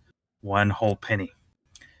was one whole penny.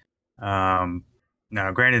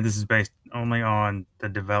 Now, granted, this is based only on the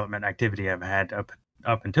development activity I've had up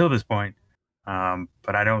until this point,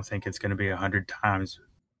 but I don't think it's going to be 100 times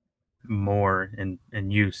more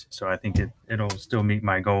in use. So I think it'll still meet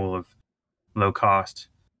my goal of low cost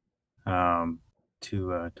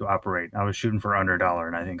to operate. I was shooting for under $1,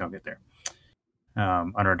 and I think I'll get there.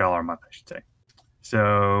 Under $1 a month, I should say.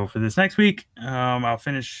 So for this next week, I'll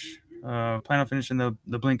finish. Plan on finishing the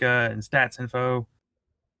Blinka and stats info.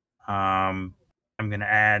 I'm going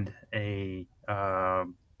to add a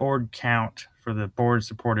board count for the board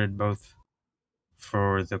supported both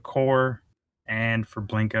for the core and for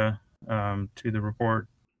Blinka to the report.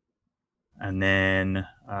 And then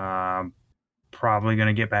probably going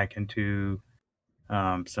to get back into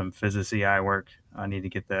some PhysiCI work. I need to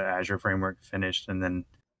get the Azure framework finished, and then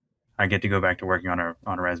I get to go back to working on a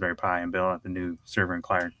Raspberry Pi and build out the new server and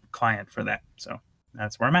client for that. So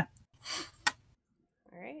that's where I'm at.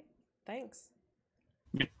 All right. Thanks.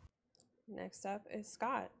 Yep. Next up is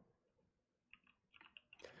Scott.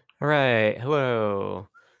 All right. Hello.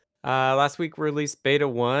 Last week we released beta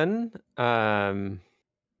 1. I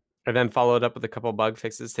then followed up with a couple bug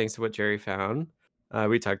fixes thanks to what Jerry found.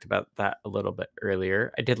 We talked about that a little bit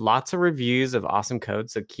earlier. I did lots of reviews of awesome code,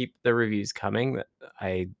 so keep the reviews coming.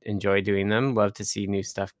 I enjoy doing them. Love to see new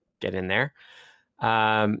stuff get in there.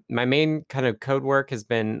 My main kind of code work has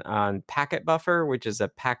been on Packet Buffer, which is a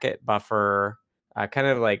packet buffer, kind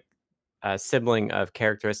of like a sibling of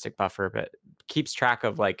characteristic buffer, but keeps track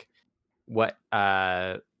of like what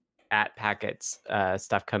at packets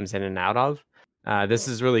stuff comes in and out of. This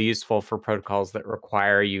is really useful for protocols that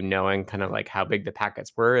require you knowing kind of like how big the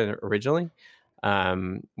packets were originally.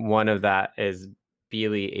 One of that is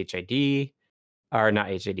BLE HID, or not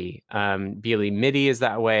HID. BLE MIDI is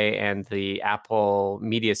that way, and the Apple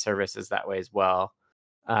Media Service is that way as well.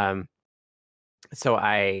 So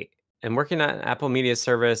I am working on Apple Media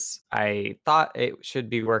Service. I thought it should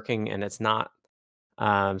be working, and it's not. So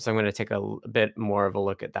I'm going to take a bit more of a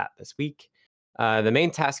look at that this week. The main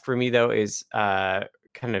task for me, though, is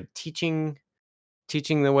kind of teaching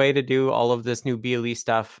the way to do all of this new BLE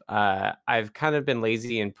stuff. I've kind of been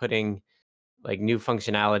lazy in putting like new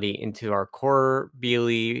functionality into our core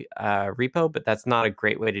BLE repo, but that's not a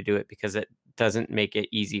great way to do it because it doesn't make it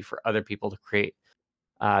easy for other people to create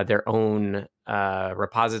their own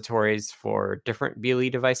repositories for different BLE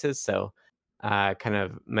devices. So kind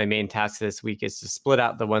of my main task this week is to split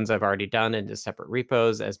out the ones I've already done into separate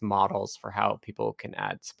repos as models for how people can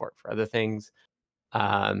add support for other things.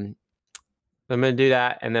 I'm going to do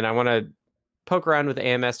that. And then I want to poke around with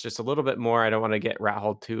AMS just a little bit more. I don't want to get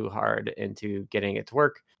rat-holed too hard into getting it to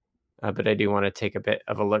work. But I do want to take a bit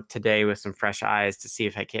of a look today with some fresh eyes to see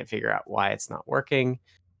if I can't figure out why it's not working.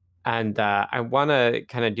 And I want to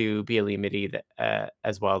kind of do BLE MIDI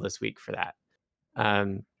as well this week for that.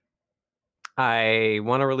 I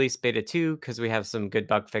want to release beta 2 because we have some good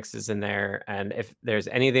bug fixes in there. And if there's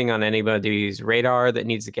anything on anybody's radar that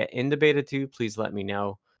needs to get into beta 2, please let me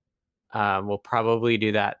know. We'll probably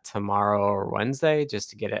do that tomorrow or Wednesday just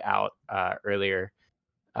to get it out earlier.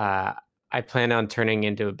 I plan on turning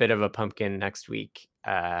into a bit of a pumpkin next week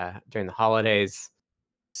during the holidays.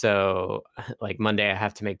 So like Monday, I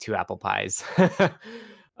have to make 2 apple pies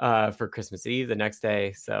for Christmas Eve the next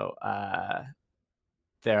day. So I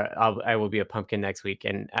will be a pumpkin next week,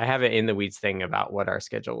 and I have it in the weeds thing about what our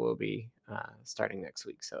schedule will be starting next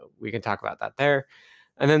week. So we can talk about that there.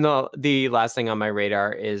 And then the last thing on my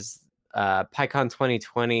radar is PyCon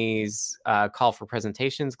 2020's call for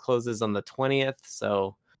presentations closes on the 20th.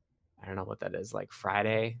 So I don't know what that is, like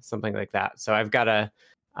Friday, something like that. So I've got to,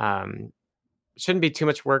 shouldn't be too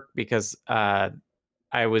much work because I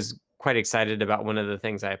was quite excited about one of the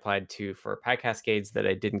things I applied to for PyCascades that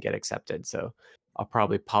I didn't get accepted. So I'll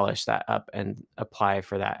probably polish that up and apply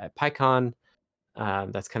for that at PyCon.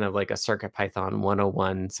 That's kind of like a CircuitPython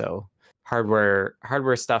 101. So hardware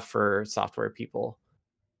stuff for software people,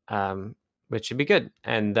 which should be good.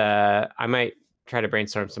 And I might try to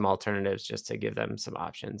brainstorm some alternatives just to give them some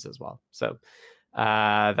options as well. So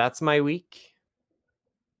that's my week.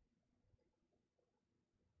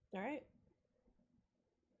 All right.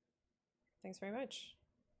 Thanks very much.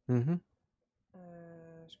 Mm-hmm.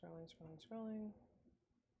 Scrolling.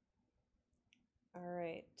 All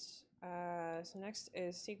right. So next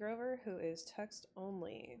is C. Grover, who is text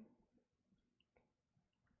only.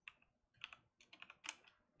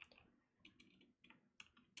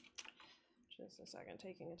 Just a second,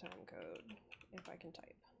 taking a time code if I can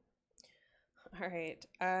type. All right.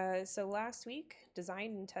 So last week,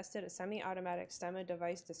 designed and tested a semi-automatic STEMMA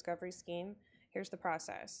device discovery scheme. Here's the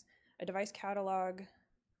process: a device catalog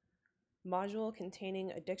module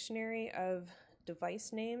containing a dictionary of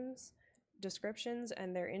device names, descriptions,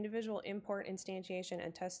 and their individual import, instantiation,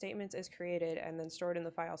 and test statements is created and then stored in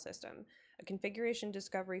the file system. A configuration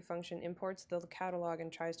discovery function imports the catalog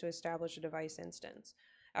and tries to establish a device instance.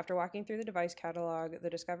 After walking through the device catalog, the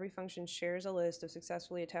discovery function shares a list of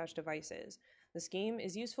successfully attached devices. The scheme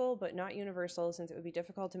is useful but not universal, since it would be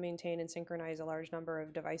difficult to maintain and synchronize a large number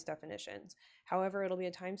of device definitions. However, it'll be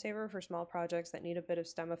a time saver for small projects that need a bit of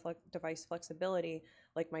STEMMA device flexibility,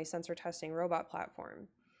 like my sensor testing robot platform.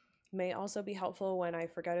 It may also be helpful when I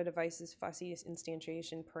forget a device's fussy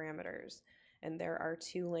instantiation parameters. And there are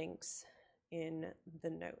 2 links in the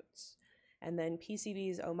notes. And then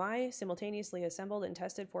PCBs Oh My, simultaneously assembled and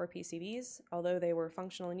tested 4 PCBs. Although they were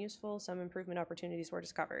functional and useful, some improvement opportunities were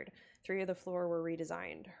discovered. 3 of the 4 were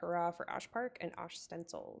redesigned. Hurrah for Osh Park and Osh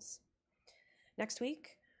Stencils. Next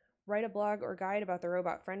week, write a blog or guide about the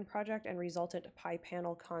Robot Friend project and resultant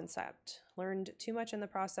PyPanel concept. Learned too much in the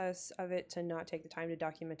process of it to not take the time to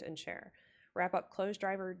document and share. Wrap up closed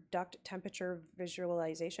driver duct temperature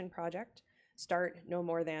visualization project. Start no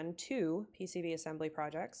more than 2 PCB assembly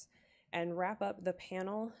projects. And wrap up the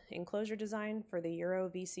panel enclosure design for the Euro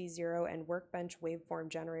VC0 and Workbench waveform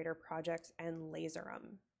generator projects and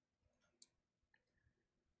Laserum.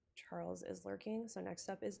 Charles is lurking, so next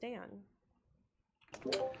up is Dan.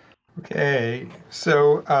 Okay,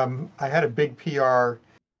 so I had a big PR,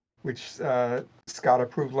 which Scott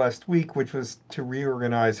approved last week, which was to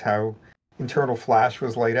reorganize how internal flash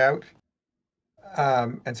was laid out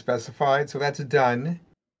and specified. So that's done.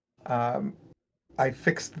 I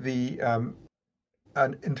fixed the an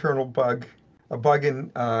internal bug, a bug in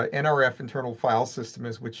NRF internal file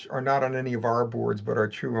systems, which are not on any of our boards, but are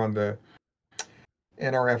true on the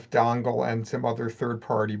NRF dongle and some other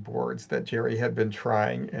third-party boards that Jerry had been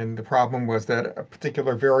trying. And the problem was that a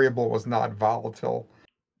particular variable was not volatile.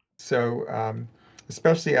 So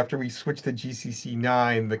especially after we switched to GCC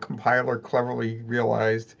 9, the compiler cleverly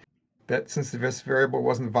realized that since this variable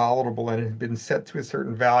wasn't volatile and it had been set to a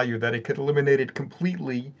certain value, that it could eliminate it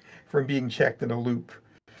completely from being checked in a loop.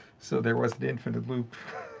 So there was an infinite loop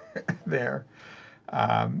there.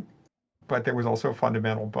 But there was also a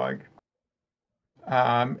fundamental bug.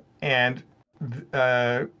 And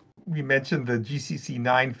we mentioned the GCC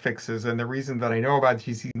 9 fixes, and the reason that I know about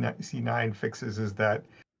GCC 9 fixes is that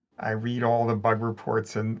I read all the bug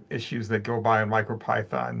reports and issues that go by on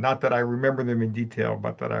MicroPython. Not that I remember them in detail,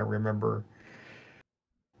 but that I remember,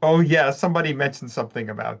 oh yeah, somebody mentioned something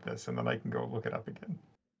about this, and then I can go look it up again.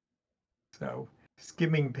 So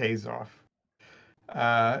skimming pays off.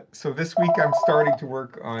 So this week I'm starting to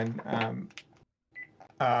work on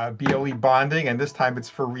BLE bonding, and this time it's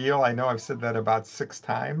for real. I know I've said that about 6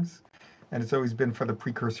 times, and it's always been for the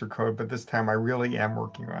precursor code, but this time I really am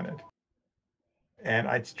working on it. And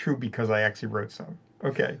it's true because I actually wrote some.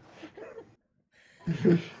 Okay.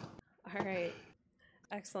 All right.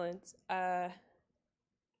 Excellent.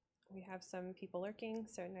 We have some people lurking,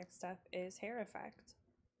 so next up is Hair Effect.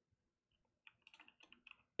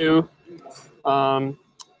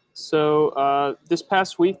 So this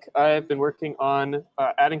past week, I've been working on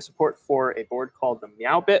adding support for a board called the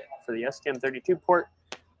Meowbit for the STM32 port.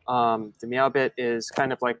 The Meowbit is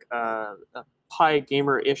kind of like a Pi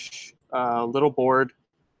Gamer-ish little board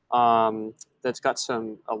that's got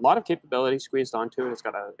a lot of capability squeezed onto it. It's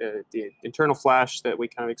got the internal flash that we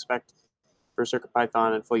kind of expect for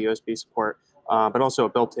CircuitPython and full USB support, but also a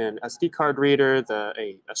built-in SD card reader,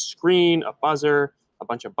 a screen, a buzzer, a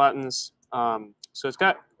bunch of buttons. So it's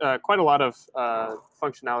got quite a lot of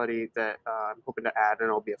functionality that I'm hoping to add, and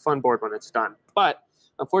it'll be a fun board when it's done. But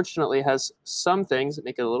unfortunately, it has some things that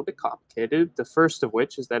make it a little bit complicated. The first of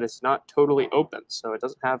which is that it's not totally open, so it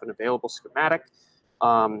doesn't have an available schematic.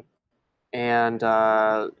 The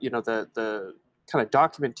kind of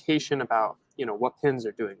documentation about what pins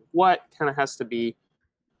are doing what kind of has to be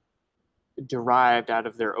derived out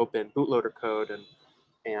of their open bootloader code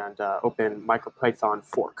and open MicroPython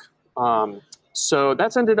fork. So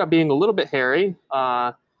that's ended up being a little bit hairy.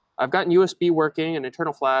 I've gotten USB working and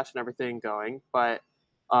internal flash and everything going, but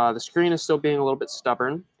the screen is still being a little bit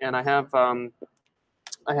stubborn, and I have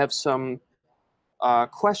some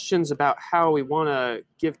questions about how we want to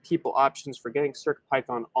give people options for getting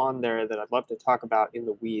CircuitPython on there that I'd love to talk about in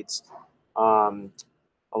the weeds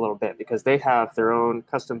a little bit, because they have their own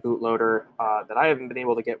custom bootloader that I haven't been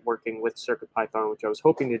able to get working with CircuitPython, which I was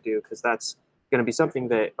hoping to do, because that's going to be something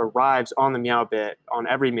that arrives on the Meowbit, on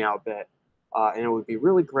every Meowbit, and it would be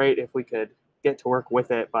really great if we could get to work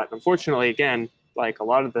with it. But unfortunately, again, like a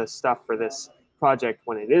lot of the stuff for this project,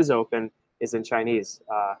 when it is open, is in Chinese,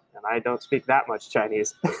 and I don't speak that much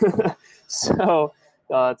Chinese, so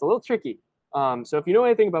it's a little tricky. So if you know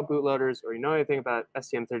anything about bootloaders, or you know anything about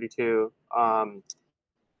STM32,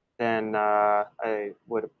 then I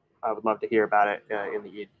would love to hear about it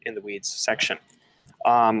in the weeds section.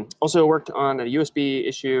 Also worked on a USB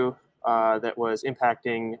issue that was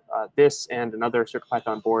impacting this and another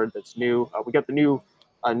CircuitPython board that's new. We got a new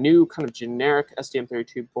kind of generic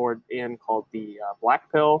STM32 board in called the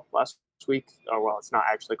Black Pill last week. Oh, well, it's not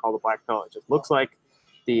actually called the Black Pill. It just looks like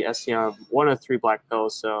the STM103 Black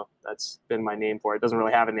Pills. So that's been my name for it. It doesn't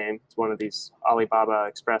really have a name. It's one of these Alibaba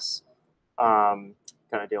Express kind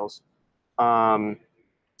of deals.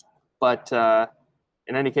 But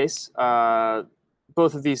in any case,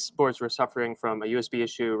 both of these boards were suffering from a USB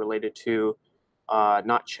issue related to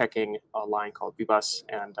not checking a line called VBus,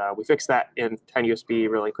 and we fixed that in TinyUSB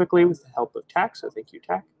really quickly with the help of TAC, so thank you,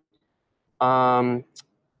 TAC.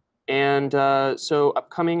 So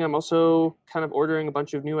upcoming, I'm also kind of ordering a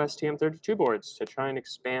bunch of new STM32 boards to try and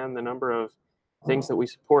expand the number of things that we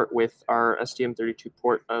support with our STM32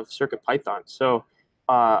 port of CircuitPython. So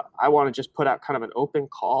I want to just put out kind of an open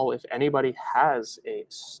call. If anybody has a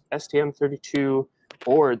STM32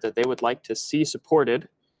 board that they would like to see supported,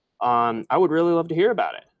 I would really love to hear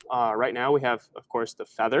about it. Right now we have, of course, the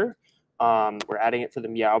Feather. We're adding it for the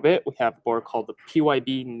Meowbit. We have a board called the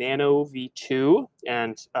PYB Nano V2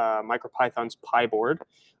 and MicroPython's Pi board.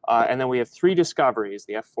 And then we have 3 discoveries,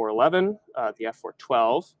 the F411, the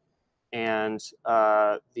F412, and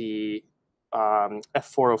the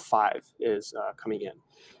F405 is coming in.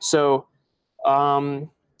 So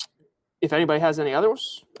if anybody has any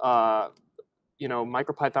others, you know,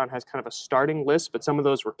 MicroPython has kind of a starting list, but some of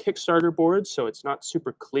those were Kickstarter boards, so it's not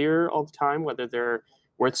super clear all the time whether they're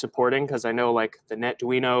worth supporting, because I know like the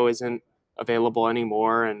NetDuino isn't available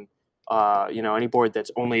anymore, and you know, any board that's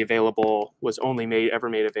only available, was only ever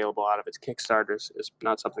made available out of its Kickstarters is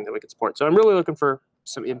not something that we could support. So I'm really looking for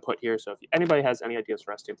some input here. So if anybody has any ideas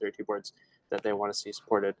for STM32 boards that they want to see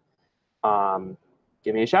supported,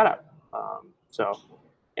 give me a shout out.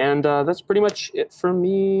 That's pretty much it for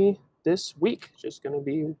me this week. Just going to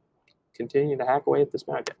be continuing to hack away at this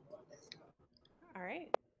magnet. All right.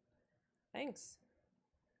 Thanks.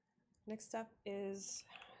 Next up is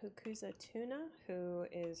Hukuza Tuna, who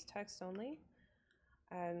is text only.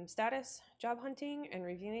 Status, job hunting and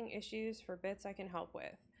reviewing issues for bits I can help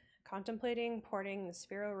with. Contemplating porting the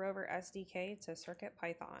Sphero Rover SDK to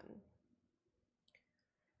CircuitPython.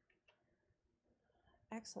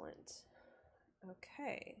 Excellent.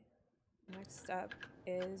 Okay. Next up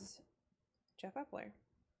is Jeff Epler.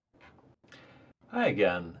 Hi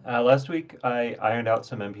again. Last week I ironed out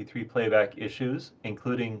some MP3 playback issues,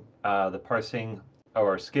 including the parsing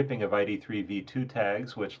or skipping of ID3 V2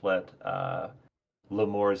 tags, which let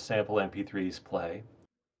L'Amour's sample MP3s play.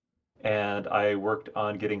 And I worked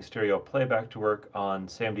on getting stereo playback to work on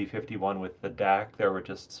SAMD51 with the DAC. There were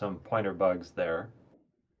just some pointer bugs there.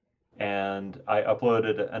 And I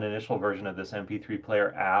uploaded an initial version of this MP3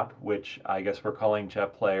 player app, which I guess we're calling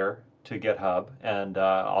JetPlayer, to GitHub, and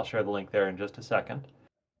I'll share the link there in just a second.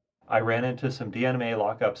 I ran into some DNMA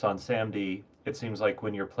lockups on SAMD. It seems like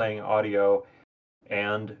when you're playing audio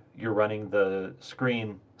and you're running the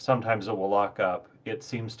screen, sometimes it will lock up. It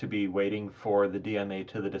seems to be waiting for the DMA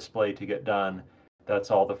to the display to get done. That's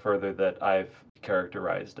all the further that I've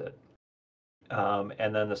characterized it.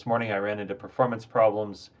 And then this morning I ran into performance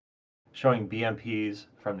problems showing BMPs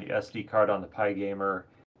from the SD card on the Pygamer.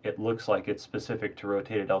 It looks like it's specific to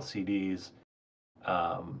rotated LCDs.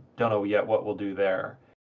 Don't know yet what we'll do there.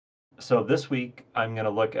 So this week, I'm going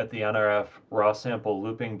to look at the NRF raw sample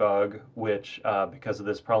looping bug, which, because of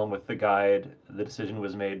this problem with the guide, the decision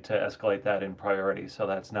was made to escalate that in priority. So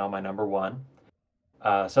that's now my number 1.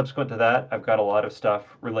 Subsequent to that, I've got a lot of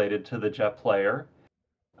stuff related to the JetPlayer.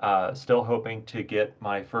 Still hoping to get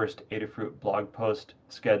my first Adafruit blog post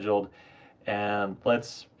scheduled. And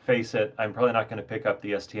let's face it, I'm probably not going to pick up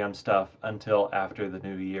the STM stuff until after the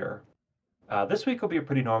new year. This week will be a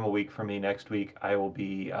pretty normal week for me. Next week, I will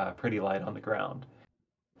be pretty light on the ground.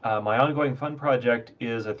 My ongoing fun project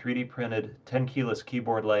is a 3D printed 10-keyless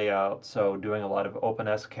keyboard layout, so doing a lot of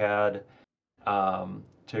OpenSCAD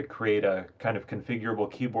to create a kind of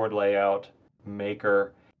configurable keyboard layout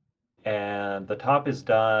maker, and the top is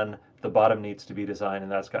done. The bottom needs to be designed,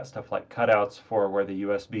 and that's got stuff like cutouts for where the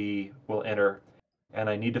USB will enter. And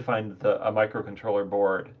I need to find a microcontroller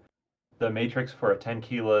board. The matrix for a 10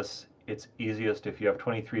 keyless, it's easiest if you have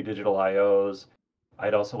 23 digital IOs.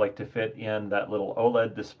 I'd also like to fit in that little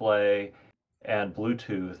OLED display and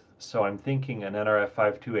Bluetooth. So I'm thinking an NRF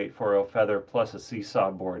 52840 Feather plus a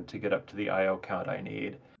Seesaw board to get up to the IO count I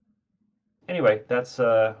need. Anyway, that's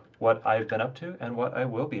what I've been up to and what I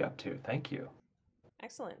will be up to. Thank you.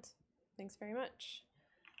 Excellent. Thanks very much.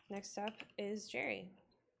 Next up is Jerry.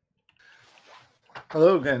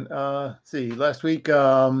 Hello again. Let's see, last week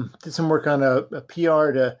did some work on a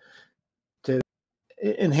PR to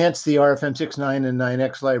enhance the RFM69 and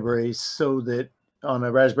 9X libraries so that on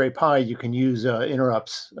a Raspberry Pi you can use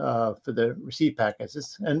interrupts for the receive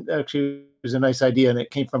packets. And actually, it was a nice idea, and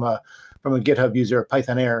it came from a GitHub user,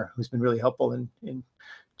 Python Air, who's been really helpful in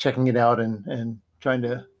checking it out and trying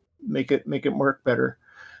to make it work better.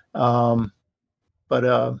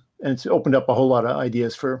 And it's opened up a whole lot of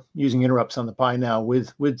ideas for using interrupts on the Pi now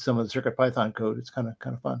with some of the CircuitPython code. It's kind of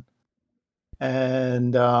fun.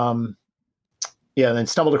 And then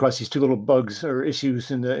stumbled across these two little bugs or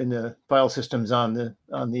issues in the file systems on the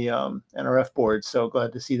NRF board. So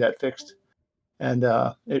glad to see that fixed. And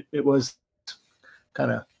it was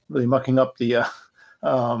kind of really mucking up the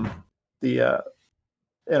NRF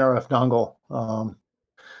dongle.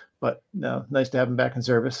 But no, nice to have them back in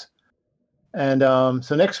service. And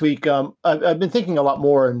so next week, I've been thinking a lot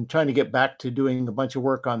more and trying to get back to doing a bunch of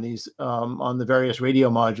work on these, on the various radio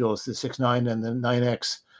modules, the 6.9 and the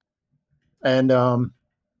 9X. And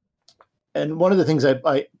one of the things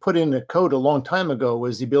I put in the code a long time ago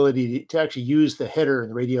was the ability to actually use the header,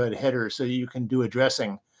 the radio head header, so you can do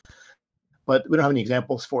addressing. But we don't have any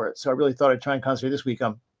examples for it. So I really thought I'd try and concentrate this week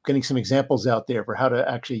on getting some examples out there for how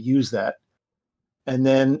to actually use that. And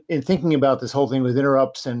then in thinking about this whole thing with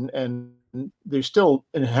interrupts and there's still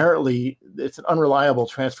inherently, it's an unreliable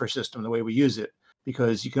transfer system the way we use it,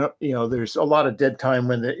 because you can, there's a lot of dead time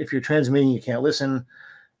when if you're transmitting, you can't listen.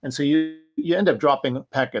 And so you end up dropping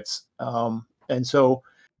packets. And so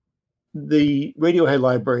the Radiohead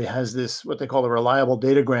library has this, what they call a reliable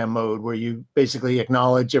datagram mode, where you basically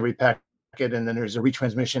acknowledge every packet and then there's a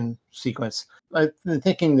retransmission sequence. I've been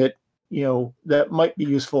thinking that, that might be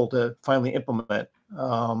useful to finally implement.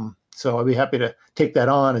 So I'd be happy to take that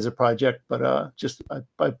on as a project, but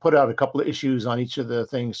I put out a couple of issues on each of the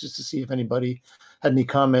things just to see if anybody had any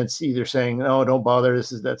comments, either saying, "No, don't bother,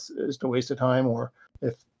 that's just a waste of time," or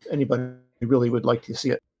if anybody really would like to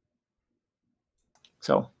see it.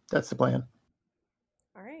 So that's the plan.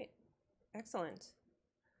 All right, excellent.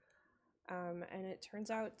 And it turns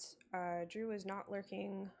out Drew is not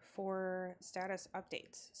lurking for status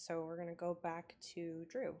updates, so we're going to go back to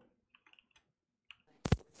Drew.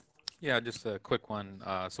 Yeah, just a quick one.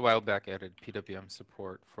 So a while back, I added PWM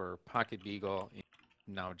support for Pocket Beagle.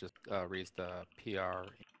 Now just raised the PR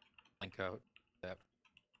link out that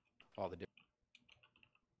all the different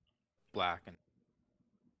black, and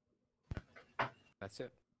that's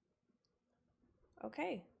it.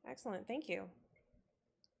 Okay, excellent. Thank you.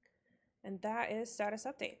 And that is status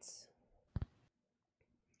updates.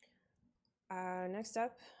 Next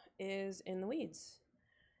up is In the Weeds.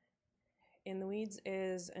 In the Weeds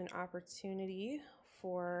is an opportunity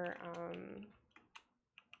for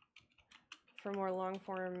more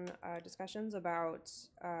long-form discussions about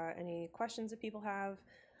any questions that people have,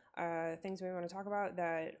 things we want to talk about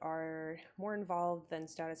that are more involved than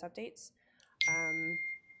status updates,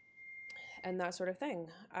 and that sort of thing.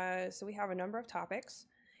 So we have a number of topics.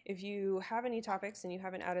 If you have any topics and you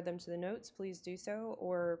haven't added them to the notes, please do so,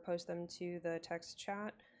 or post them to the text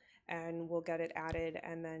chat, and we'll get it added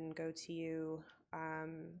and then go to you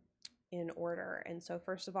in order. And so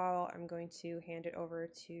first of all, I'm going to hand it over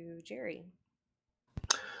to Jerry.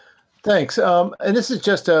 Thanks. And this is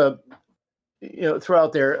just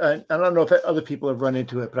throughout there. I don't know if other people have run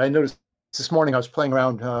into it, but I noticed this morning I was playing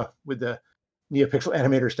around with the NeoPixel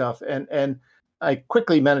animator stuff, and I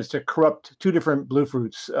quickly managed to corrupt two different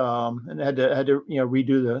Bluefruits, and had to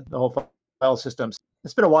redo the whole file systems.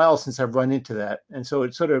 It's been a while since I've run into that, and so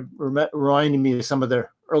it sort of reminded me of some of the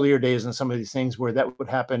earlier days and some of these things where that would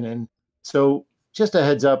happen. And so, just a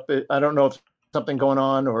heads up, I don't know if something going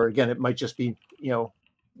on, or again, it might just be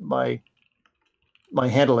my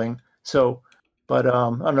handling. So, but I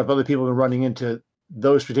don't know if other people are running into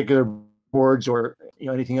those particular boards or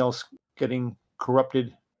anything else getting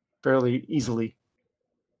corrupted fairly easily.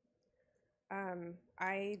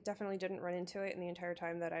 I definitely didn't run into it in the entire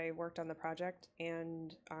time that I worked on the project,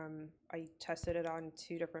 and I tested it on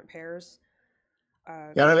two different pairs.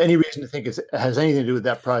 I don't have any reason to think it has anything to do with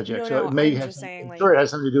that project. So it may I'm have just saying, like, sure it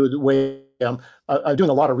has something to do with the way I'm doing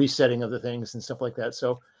a lot of resetting of the things and stuff like that.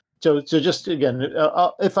 So just again,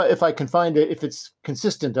 if I can find it, if it's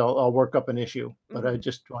consistent, I'll work up an issue. But I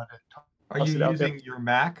just want to. Are you using your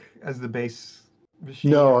Mac as the base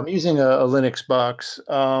machine? No, I'm using a Linux box.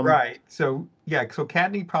 Right. So yeah, so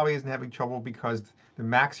Kattni probably isn't having trouble because the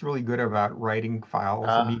Mac's really good about writing files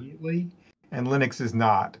immediately, and Linux is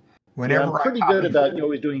not. Whenever I'm pretty good about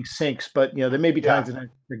always doing syncs, but there may be times that I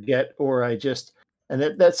forget, or I just, and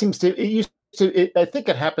that seems to, it used to, I think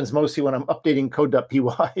it happens mostly when I'm updating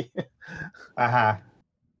code.py.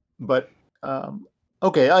 But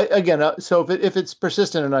okay, again, so if it's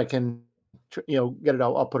persistent and I can, get it,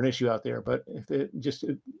 I'll put an issue out there. But if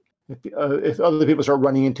other people start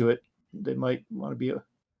running into it, they might want to be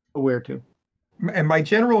aware too. And my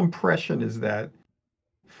general impression is that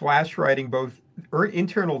Flash writing, both or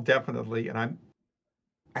internal definitely, and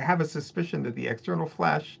I have a suspicion that the external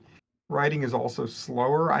Flash writing is also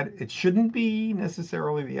slower. It shouldn't be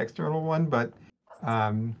necessarily the external one, but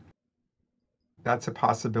that's a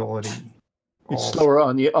possibility. It's slower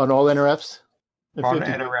on all NRFs. On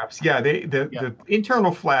NRFs, yeah. The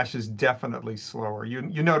internal Flash is definitely slower.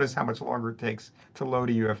 You notice how much longer it takes to load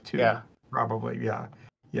a UF2. Yeah, probably.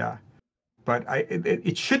 Yeah. But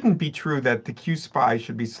it shouldn't be true that the QSPI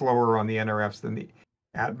should be slower on the NRFs than the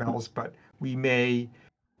Atmels, but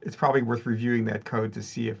it's probably worth reviewing that code to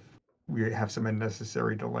see if we have some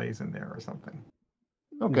unnecessary delays in there or something.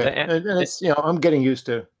 Okay, and it's I'm getting used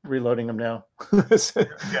to reloading them now.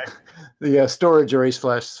 The storage erase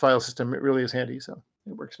flash file system, it really is handy, so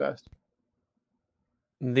it works fast.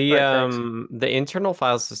 The internal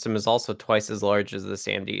file system is also twice as large as the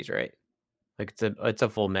SAMDs, right? Like it's a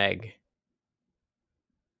full meg,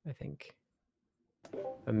 I think.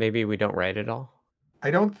 But maybe we don't write it all.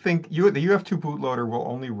 I don't think the UF2 bootloader will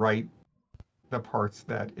only write the parts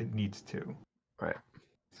that it needs to. Right.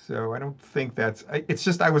 So I don't think it's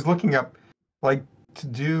just, I was looking up, like, to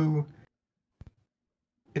do,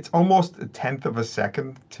 it's almost 1/10 of a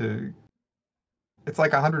second it's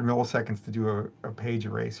like 100 milliseconds to do a page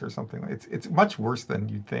erase or something. It's much worse than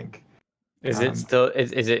you'd think. Is it still,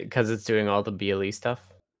 is it because it's doing all the BLE stuff?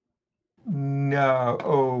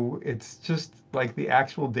 No, it's just like the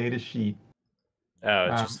actual data sheet.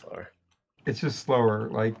 Oh, it's just slower. It's just slower.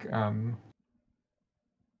 Like, I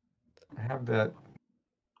have that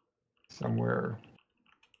somewhere.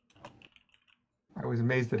 I was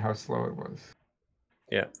amazed at how slow it was.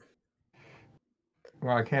 Yeah.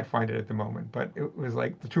 Well, I can't find it at the moment, but it was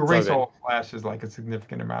like to erase all Flash is like a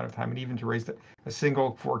significant amount of time, and even to erase a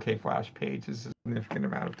single 4K Flash page is a significant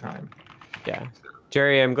amount of time. Yeah,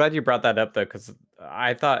 Jerry, I'm glad you brought that up though, because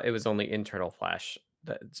I thought it was only internal Flash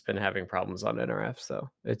that's been having problems on NRF, so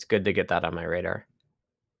it's good to get that on my radar.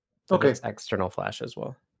 Okay, it's external Flash as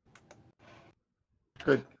well.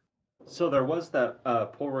 Good. So there was that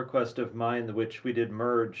pull request of mine, which we did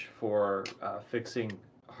merge for fixing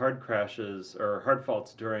hard crashes or hard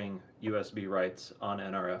faults during USB writes on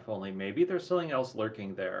NRF only. Maybe there's something else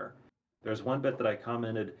lurking there. There's one bit that I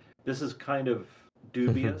commented, this is kind of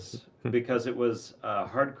dubious because it was a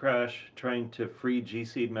hard crash trying to free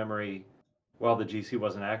GC memory while the GC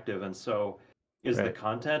wasn't active. And so is the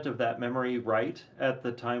content of that memory right at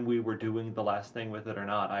the time we were doing the last thing with it or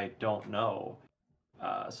not? I don't know.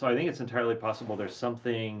 So I think it's entirely possible there's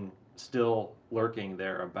something still lurking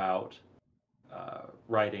there about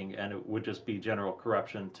writing, and it would just be general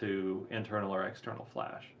corruption to internal or external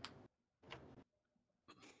Flash.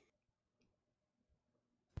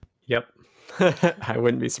 Yep. I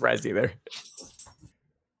wouldn't be surprised either.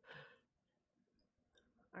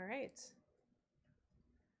 All right.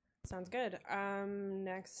 Sounds good.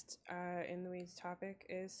 Next in the weeds topic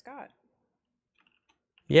is Scott.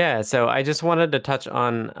 Yeah, so I just wanted to touch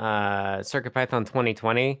on CircuitPython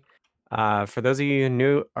 2020. For those of you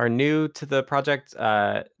who are new to the project,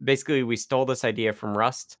 basically we stole this idea from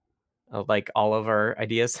Rust, like all of our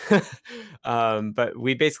ideas. But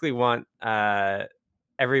we basically want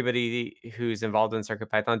everybody who's involved in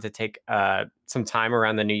CircuitPython to take some time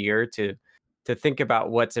around the new year to think about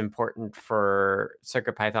what's important for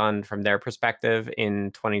CircuitPython from their perspective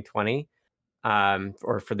in 2020.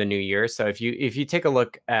 Or for the new year. So if you take a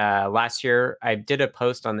look, last year I did a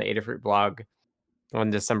post on the Adafruit blog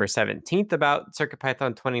on December 17th about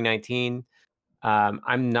CircuitPython 2019.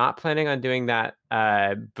 I'm not planning on doing that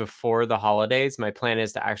before the holidays. My plan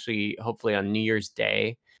is to actually, hopefully on New Year's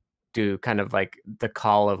Day, do kind of like the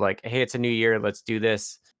call of like, hey, it's a new year, let's do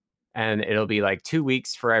this. And it'll be like 2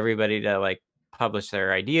 weeks for everybody to like publish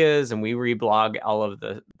their ideas, and we reblog all of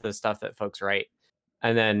the stuff that folks write.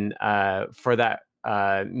 And then for that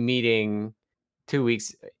meeting 2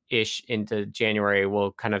 weeks ish into January.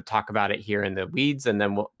 We'll kind of talk about it here in the weeds, and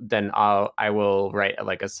then I will write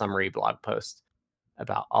like a summary blog post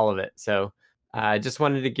about all of it. So I just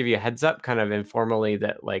wanted to give you a heads up, kind of informally,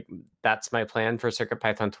 that like that's my plan for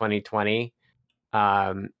CircuitPython 2020.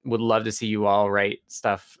 Would love to see you all write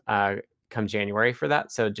stuff come January for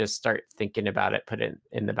that. So just start thinking about it, put it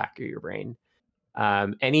in the back of your brain.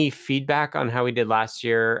 Any feedback on how we did last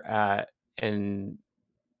year and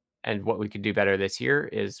what we could do better this year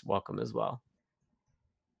is welcome as well.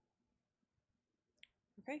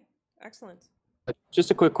 Okay, excellent. Just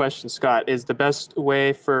a quick question, Scott. Is the best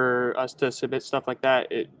way for us to submit stuff like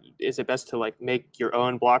that? Is it best to like make your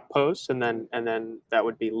own blog posts and then that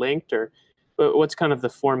would be linked, or what's kind of the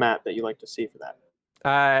format that you like to see for that?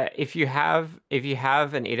 If you have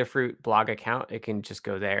an Adafruit blog account, it can just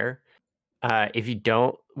go there. If you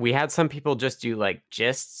don't, we had some people just do like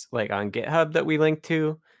gists like on GitHub that we linked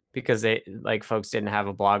to, because they like folks didn't have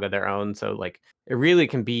a blog of their own. So like it really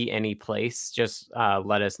can be any place. Just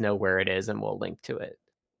let us know where it is and we'll link to it.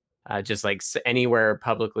 Just like anywhere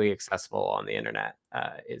publicly accessible on the internet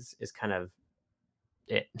is kind of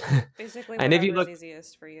it. Basically, and if you whatever's look,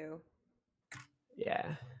 easiest for you.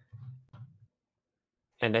 Yeah.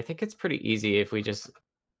 And I think it's pretty easy if we just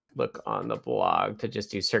look on the blog to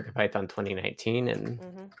just do CircuitPython 2019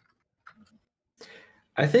 and.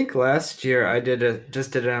 I think last year I did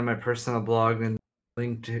it on my personal blog and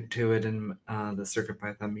linked to it in the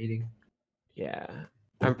CircuitPython meeting. Yeah,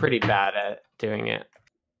 I'm pretty bad at doing it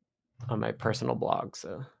on my personal blog,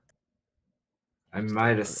 so. I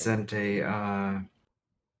might have sent a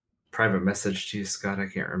private message to you, Scott. I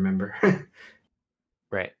can't remember.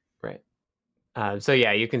 Right. So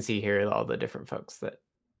yeah, you can see here all the different folks that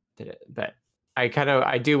did it, but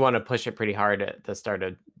I do want to push it pretty hard at the start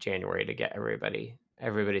of January to get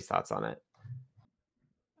everybody's thoughts on it.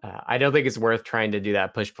 I don't think it's worth trying to do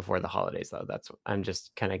that push before the holidays, though. I'm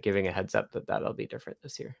just kind of giving a heads up that that'll be different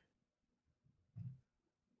this year.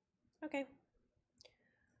 Okay.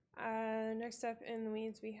 Next up in the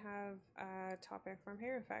weeds, we have a topic from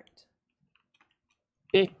Hair Effect.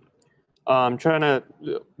 Okay. Try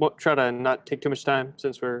to not take too much time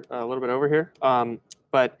since we're a little bit over here.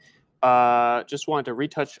 But just wanted to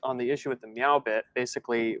retouch on the issue with the Meowbit.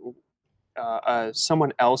 Basically,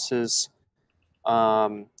 someone else's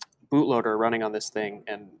bootloader running on this thing,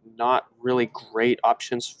 and not really great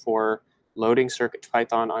options for loading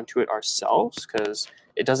CircuitPython onto it ourselves, because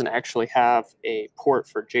it doesn't actually have a port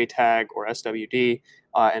for JTAG or SWD,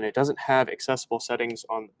 and it doesn't have accessible settings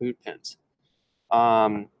on the boot pins.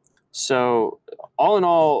 So all in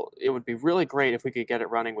all, it would be really great if we could get it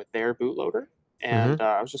running with their bootloader. And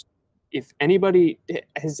I was just, if anybody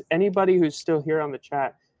who's still here on the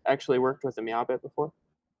chat actually worked with the Meowbit before?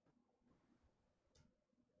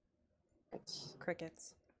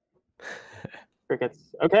 Crickets.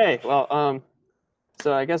 Crickets. Okay, well,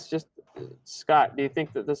 so I guess just, Scott, do you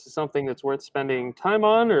think that this is something that's worth spending time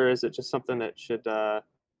on, or is it just something that should... I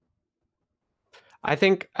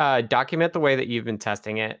think document the way that you've been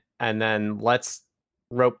testing it, and then let's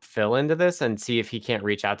rope Phil into this and see if he can't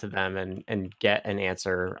reach out to them and get an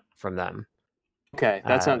answer from them. Okay,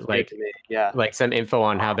 that sounds great to me. Yeah, like some info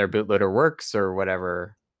on how their bootloader works or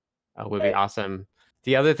whatever would be awesome.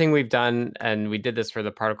 The other thing we've done, and we did this for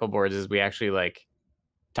the particle boards, is we actually like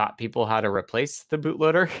taught people how to replace the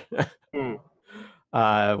bootloader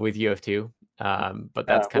with UF2. But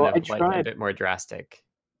that's kind of like a bit more drastic.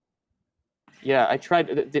 Yeah, I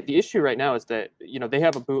tried. The issue right now is that, you know, they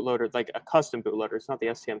have a bootloader, like a custom bootloader. It's not the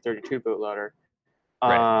STM32 bootloader.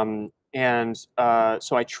 Right.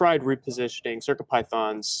 So I tried repositioning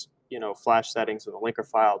CircuitPython's, you know, flash settings in the linker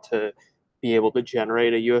file to be able to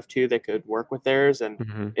generate a UF2 that could work with theirs,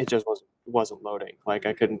 and it just wasn't loading. Like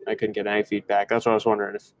I couldn't get any feedback. That's what I was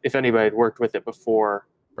wondering, if anybody had worked with it before,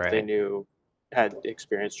 they had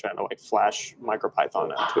experience trying to like flash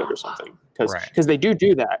MicroPython onto it or something, because they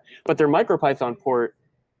do that, but their MicroPython port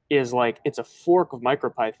is like, it's a fork of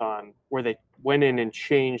MicroPython where they went in and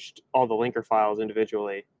changed all the linker files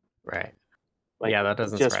individually. Right. Like, yeah, that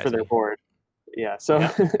doesn't just for their board. Yeah. So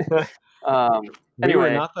we were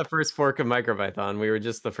not the first fork of MicroPython. We were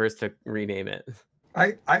just the first to rename it.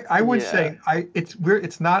 I would say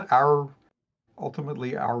it's not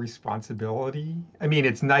ultimately our responsibility. I mean,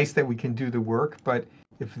 it's nice that we can do the work, but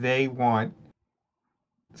if they want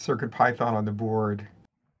CircuitPython on the board,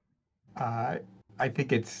 I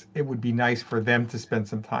think it would be nice for them to spend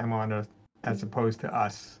some time on it as opposed to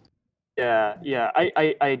us. Yeah,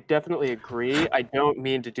 I definitely agree. I don't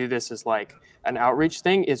mean to do this as like an outreach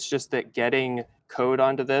thing. It's just that getting code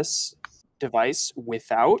onto this device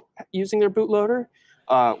without using their bootloader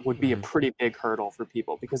would be a pretty big hurdle for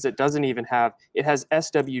people, because it doesn't even have, it has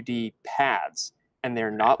SWD pads and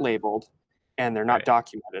they're not labeled and they're not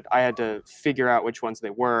documented. I had to figure out which ones they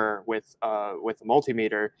were with a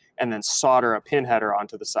multimeter and then solder a pin header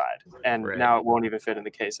onto the side. And now it won't even fit in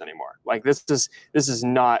the case anymore. Like this is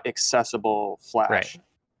not accessible Flash. Right.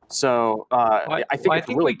 So I think it's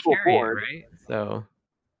a really cool board. Right? So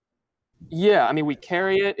yeah, I mean, we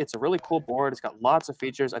carry it. It's a really cool board. It's got lots of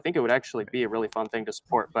features. I think it would actually be a really fun thing to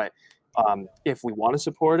support. But if we want to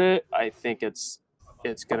support it, I think it's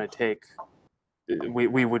going to take.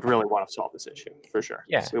 We would really want to solve this issue for sure.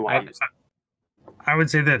 Yeah, so we want to use it. I would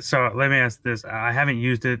say that. So let me ask this. I haven't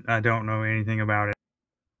used it. I don't know anything about it.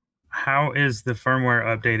 How is the firmware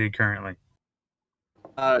updated currently?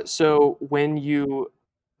 So when you,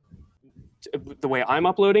 the way I'm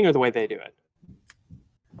uploading or the way they do it?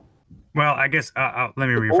 Well, I guess let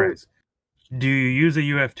me rephrase. Do you use a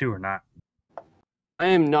UF2 or not? I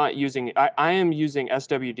am not using. I am using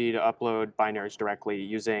SWD to upload binaries directly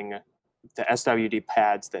using the SWD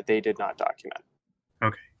pads that they did not document.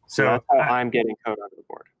 Okay, so that's how I'm getting code onto the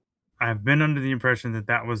board. I've been under the impression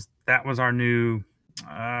that was our new,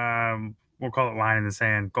 we'll call it line in the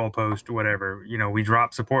sand, goalpost, whatever. You know, we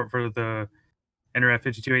dropped support for the NRF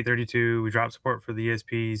 52832. We dropped support for the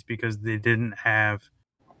ESPs because they didn't have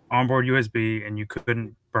onboard USB, and you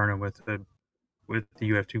couldn't burn them with the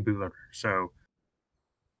UF2 bootloader. So,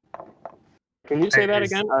 can you say that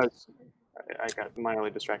again? I got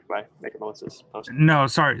mildly distracted by Maker Melissa's post. No,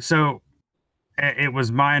 sorry. So,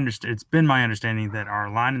 it's been my understanding that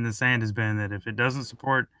our line in the sand has been that if it doesn't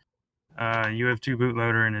support UF2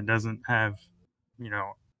 bootloader and it doesn't have,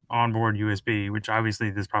 onboard USB, which obviously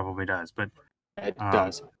this probably does, but it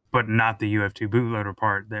does, but not the UF2 bootloader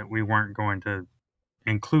part, that we weren't going to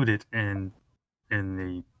include it in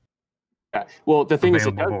the. Yeah. Well, the thing is,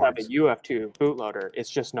 it does have a UF2 bootloader. It's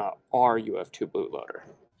just not our UF2 bootloader.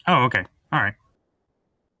 Oh, okay. All right.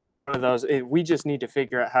 One of those. We just need to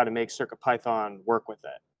figure out how to make CircuitPython work with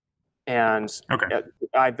it. And okay.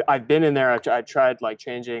 I've been in there. I tried like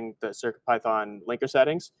changing the CircuitPython linker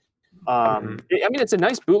settings. I mean, it's a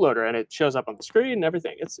nice bootloader, and it shows up on the screen and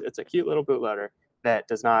everything. It's a cute little bootloader that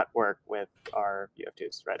does not work with our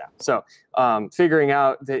UF2s right now. So figuring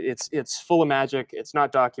out that it's full of magic. It's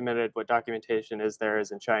not documented. What documentation is there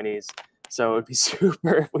is in Chinese. So it would be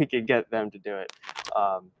super if we could get them to do it.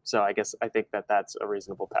 So I think that's a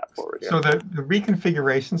reasonable path forward here. So the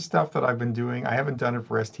reconfiguration stuff that I've been doing, I haven't done it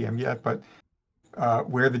for STM yet, but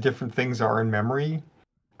where the different things are in memory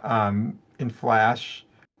in Flash,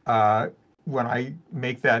 when I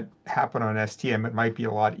make that happen on STM, it might be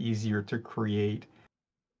a lot easier to create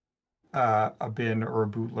a bin or a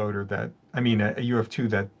bootloader a UF2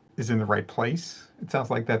 that is in the right place. It sounds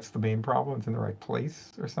like that's the main problem. It's in the right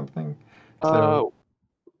place or something. So,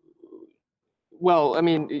 well, I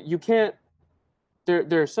mean, you can't.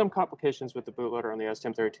 There are some complications with the bootloader on the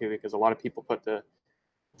STM32 because a lot of people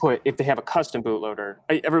if they have a custom bootloader.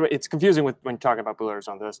 It's confusing when talking about bootloaders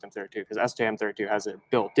on the STM32 because STM32 has a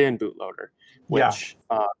built-in bootloader, which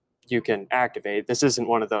you can activate. This isn't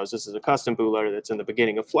one of those. This is a custom bootloader that's in the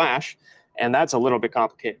beginning of Flash, and that's a little bit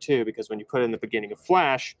complicated too because when you put it in the beginning of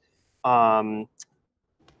Flash, I'm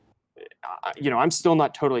still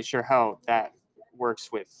not totally sure how that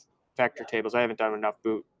works with vector tables. I haven't done enough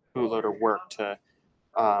bootloader work to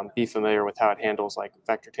be familiar with how it handles like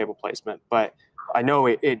vector table placement, but I know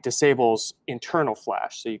it disables internal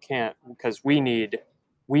Flash, so you can't, because we need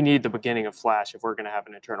the beginning of Flash if we're going to have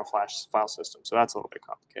an internal Flash file system. So that's a little bit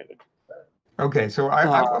complicated. Okay, so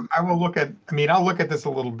I will look at. I mean, I'll look at this a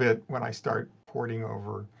little bit when I start porting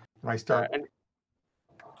over. When I start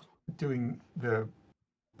doing the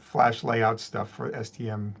Flash layout stuff for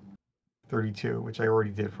STM32, which I already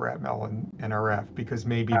did for Atmel and NRF, because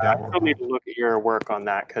maybe that will. I still need to look at your work on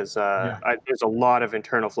that because there's a lot of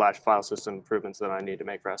internal Flash file system improvements that I need to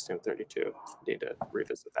make for STM32. Need to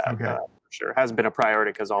revisit that. Okay. For sure, it hasn't been a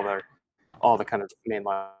priority because all the kind of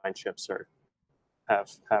mainline chips have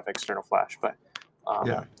external Flash, but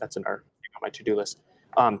that's on my to-do list.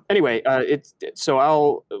 Anyway, so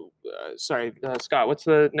I'll. Sorry, Scott. What's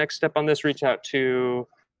the next step on this? Reach out to.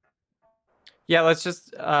 Yeah, let's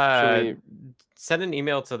just send an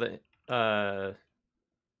email to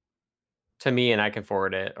me, and I can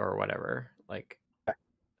forward it or whatever. Like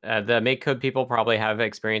the Make Code people probably have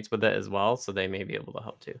experience with it as well, so they may be able to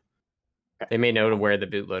help too. Okay. They may know where the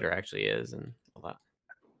bootloader actually is and all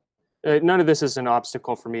that. None of this is an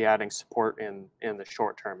obstacle for me adding support in the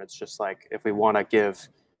short term. It's just like if we want to give,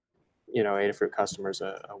 Adafruit customers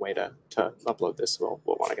a way to upload this, we'll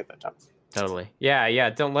want to get that done. Totally. Yeah, yeah.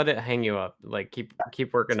 Don't let it hang you up. Like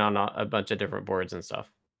keep working on a bunch of different boards and stuff.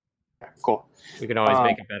 Cool. We can always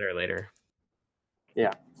make it better later.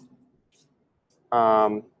 Yeah.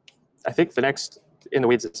 I think the next in the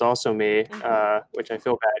weeds is also me, which I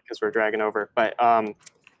feel bad because we're dragging over. But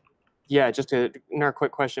yeah, just another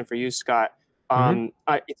quick question for you, Scott.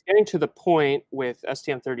 It's getting to the point with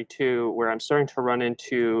STM32 where I'm starting to run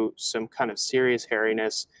into some kind of serious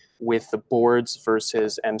hairiness with the boards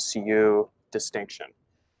versus MCU distinction,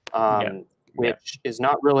 which is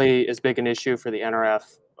not really as big an issue for the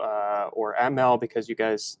NRF or ML because you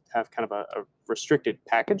guys have kind of a restricted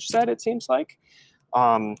package set, it seems like.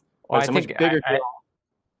 Well, I think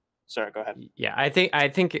Sorry, go ahead. Yeah, I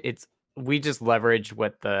think it's we just leverage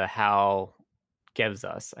what the HAL gives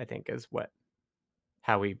us. I think is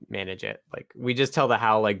how we manage it. Like we just tell the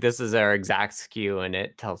HAL like this is our exact SKU, and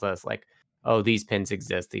it tells us like, oh, these pins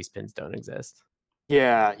exist, these pins don't exist.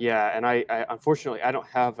 Yeah, and I unfortunately I don't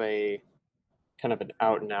have a kind of an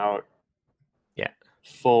out and out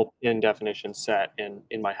full pin definition set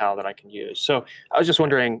in my HAL that I can use. So I was just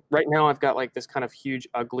wondering, right now I've got like this kind of huge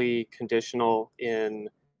ugly conditional in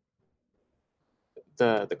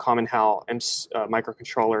the common HAL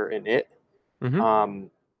microcontroller in it.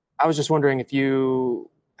 I was just wondering if you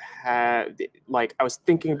had like I was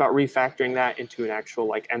thinking about refactoring that into an actual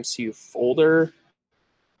like MCU folder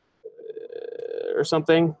or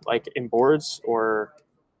something like in boards, or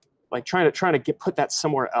like trying to put that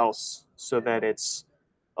somewhere else so that it's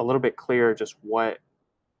a little bit clearer just what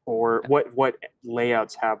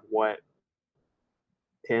layouts have what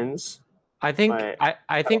pins. I think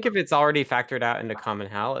I think if it's already factored out into Common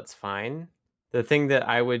HAL, it's fine. The thing that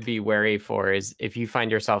I would be wary for is if you find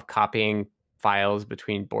yourself copying files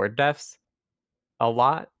between board defs a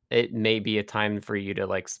lot, it may be a time for you to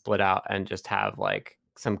like split out and just have like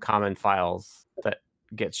some common files that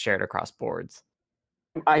get shared across boards.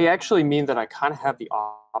 I actually mean that I kind of have the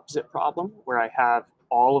opposite problem where I have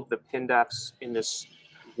all of the pin defs in this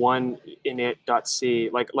one init.c,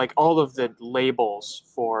 like all of the labels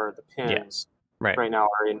for the pins right now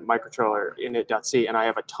are in microcontroller init.c, and I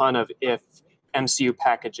have a ton of if MCU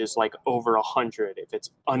packages like over 100, if it's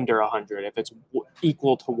under 100, if it's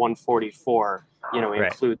equal to 144,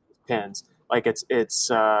 include pins. Like it's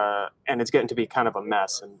and it's getting to be kind of a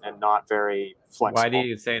mess and not very flexible. Why do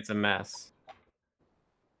you say it's a mess?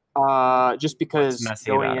 Just because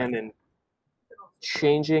going in and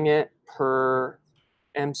changing it per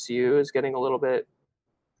MCU is getting a little bit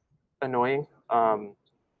annoying.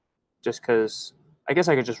 Just because I guess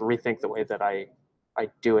I could just rethink the way that I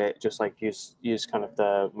do it, just like use kind of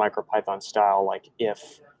the MicroPython style, like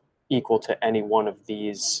if equal to any one of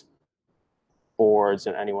these boards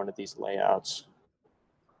and any one of these layouts.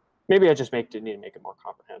 Maybe I just need to make it more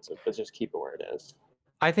comprehensive, but just keep it where it is.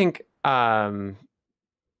 I think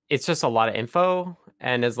it's just a lot of info,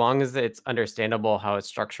 and as long as it's understandable how it's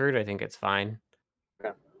structured, I think it's fine.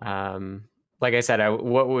 Like I said,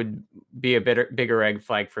 what would be a bigger red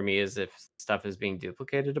flag for me is if stuff is being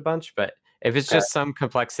duplicated a bunch. But if it's just some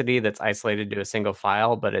complexity that's isolated to a single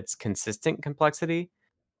file, but it's consistent complexity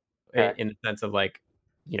in the sense of like,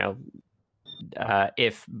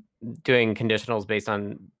 if doing conditionals based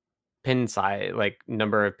on pin size, like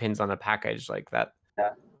number of pins on a package, like that,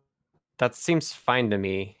 that seems fine to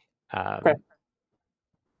me.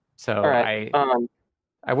 So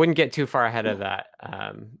I wouldn't get too far ahead of that.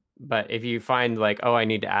 But if you find like, oh, I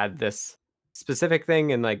need to add this specific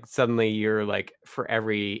thing, and like suddenly you're like, for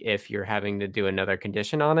every if you're having to do another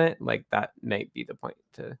condition on it, like that might be the point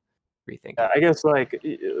to rethink. I guess like,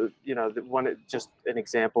 just an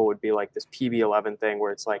example would be like this PB11 thing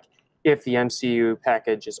where it's like, if the MCU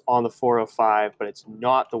package is on the 405, but it's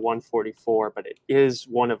not the 144, but it is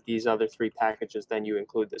one of these other three packages, then you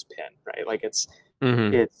include this pin, right? Like it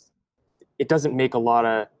doesn't make a lot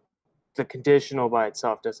of, the conditional by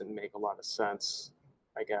itself doesn't make a lot of sense,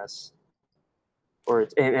 I guess.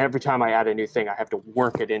 And every time I add a new thing, I have to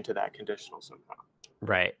work it into that conditional somehow.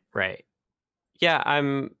 Right.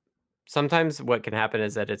 Yeah, sometimes what can happen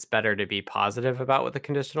is that it's better to be positive about what the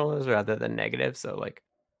conditional is rather than negative. So like,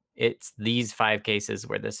 it's these 5 cases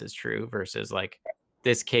where this is true versus like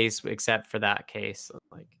this case except for that case.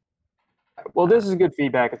 Like, well, this is good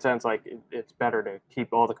feedback. It sounds like it's better to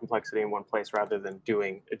keep all the complexity in one place rather than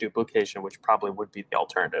doing a duplication, which probably would be the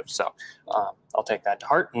alternative. So I'll take that to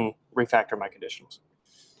heart and refactor my conditionals.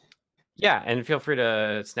 Yeah, and feel free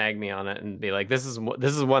to snag me on it and be like, this is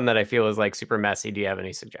one that I feel is like super messy. Do you have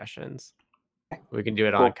any suggestions? We can do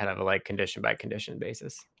it on kind of a like condition by condition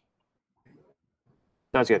basis.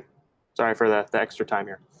 Sounds good. Sorry for the extra time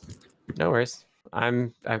here. No worries.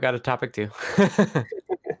 I've got a topic too. All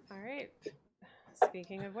right.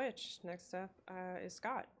 Speaking of which, next up is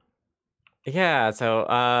Scott. Yeah.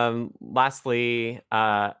 So, lastly,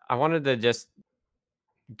 I wanted to just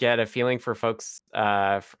get a feeling for folks'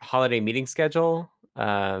 holiday meeting schedule.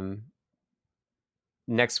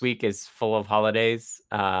 Next week is full of holidays,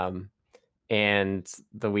 and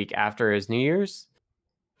the week after is New Year's.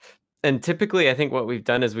 And typically, I think what we've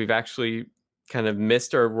done is we've actually kind of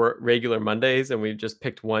missed our regular Mondays, and we've just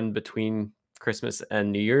picked one between Christmas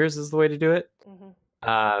and New Year's is the way to do it.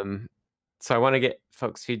 So I want to get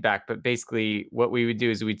folks' feedback, but basically, what we would do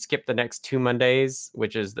is we'd skip the next 2 Mondays,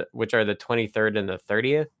 which are the 23rd and the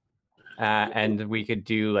 30th, and we could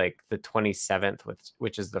do like the 27th,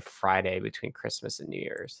 which is the Friday between Christmas and New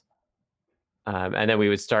Year's. And then we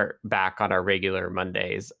would start back on our regular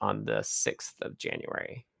Mondays on the 6th of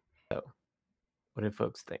January. So, what do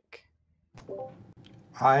folks think?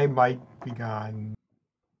 I might be gone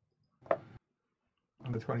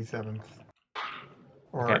on the 27th.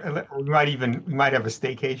 Or Okay. we might have a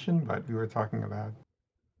staycation, but we were talking about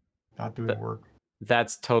not doing work.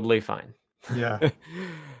 That's totally fine. Yeah.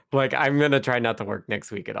 Like, I'm gonna try not to work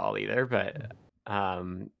next week at all either, but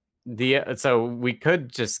so we could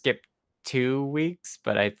just skip 2 weeks,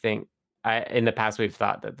 but I think in the past we've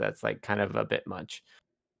thought that that's like kind of a bit much.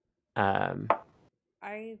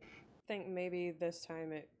 I think maybe this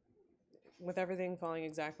time with everything falling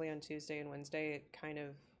exactly on Tuesday and Wednesday, it kind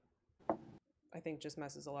of, I think, just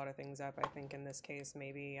messes a lot of things up. I think in this case,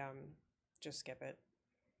 maybe just skip it.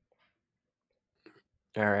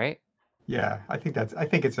 All right. Yeah, I think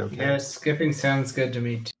it's okay. Yeah, skipping sounds good to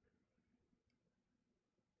me too.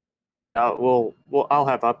 I'll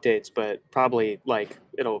have updates, but probably like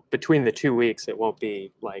between the 2 weeks, it won't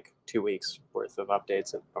be like 2 weeks worth of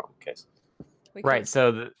updates in the normal case. Right.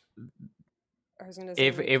 So I was gonna say,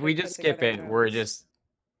 if we just skip it, we're just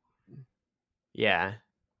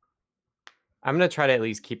I'm gonna try to at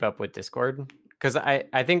least keep up with Discord, because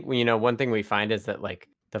I think one thing we find is that like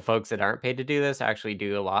the folks that aren't paid to do this actually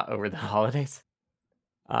do a lot over the holidays.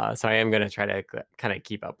 So I am gonna try to kind of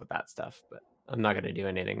keep up with that stuff, but I'm not gonna do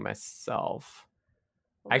anything myself.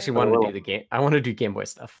 I actually want to do the game. I want to do Game Boy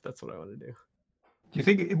stuff. That's what I want to do. Do you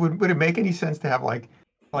think would it make any sense to have like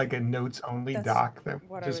a notes only doc that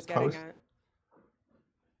what just I was post? getting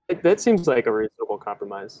at. That seems like a reasonable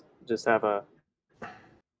compromise. Just have So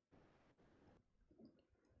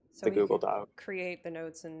the we Google could Doc. create the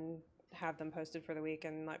notes and have them posted for the week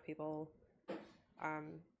and let people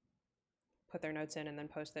put their notes in and then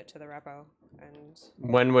post it to the repo. And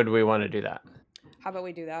When would we want to do that? how about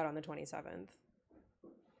we do that on the 27th?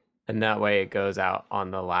 And that way it goes out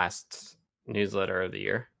on the last newsletter of the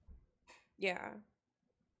year. Yeah.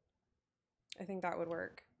 I think that would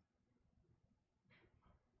work.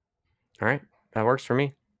 All right. That works for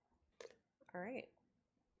me. All right.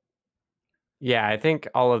 Yeah, I think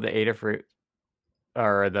all of the Adafruit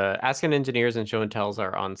or the Asking Engineers and Show and Tells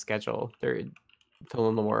are on schedule. They're Phil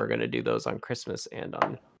and Lamore are going to do those on Christmas and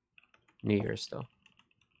on New Year's still.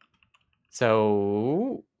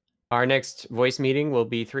 So our next voice meeting will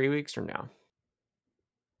be 3 weeks from now.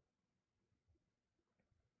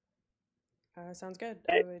 Sounds good.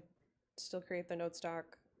 I would still create the notes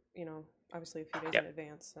doc, obviously a few days in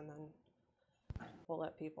advance, and then we'll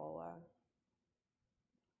let people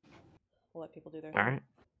do their thing. All right.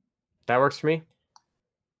 That works for me.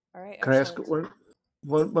 All right. Can I ask excellent.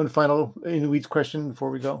 one final in the weeds question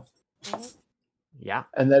before we go? Yeah.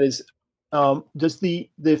 And that is, does the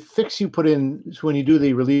fix you put in when you do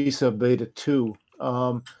the release of Beta 2,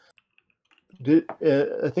 I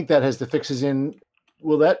think that has the fixes in,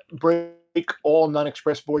 will that break all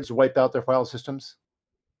non-express boards to wipe out their file systems?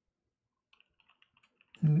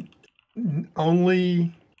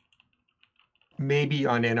 Only maybe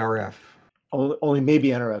on NRF. Only maybe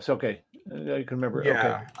NRFs. Okay, I can remember.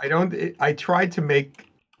 Yeah, okay. I tried to make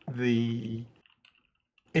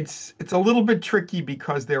it's a little bit tricky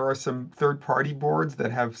because there are some third-party boards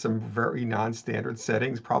that have some very non-standard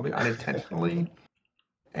settings, probably unintentionally.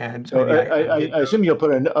 And so I assume you'll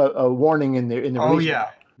put a warning in the Oh release.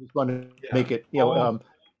 yeah, just want to make it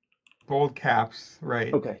bold caps,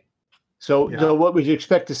 right? Okay. So what would you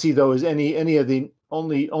expect to see though is any of the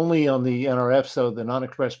only on the NRF, so the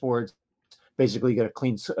non-express boards basically get a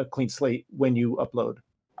clean slate when you upload,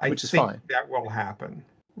 which is fine. That will happen,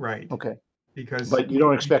 right? Okay. Because but you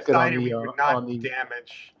don't expect it on we would not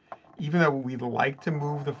damage, even though we'd like to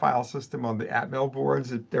move the file system on the Atmel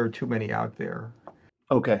boards, there are too many out there.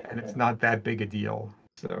 Okay. And it's not that big a deal.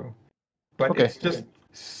 So, but it's just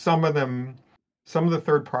some of the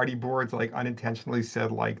third-party boards like unintentionally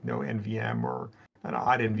said like no NVM or an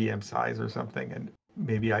odd NVM size or something, and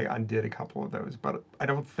maybe I undid a couple of those, but I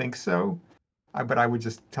don't think so. but I would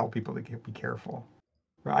just tell people to be careful.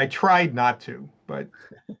 I tried not to, but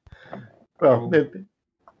well,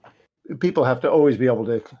 people have to always be able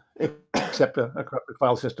to accept a corrupted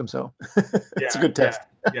file system, so it's a good test.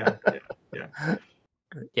 Yeah.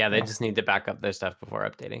 Yeah, they just need to back up their stuff before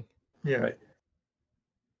updating. Yeah. Right.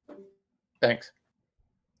 Thanks.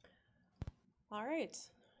 All right.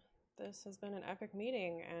 This has been an epic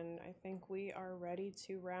meeting, and I think we are ready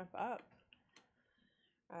to wrap up.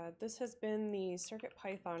 This has been the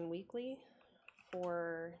CircuitPython Weekly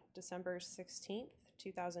for December 16th,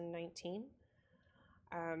 2019.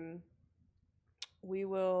 We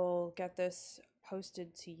will get this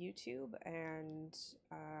posted to YouTube and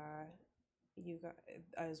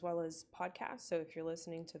as well as podcasts. So if you're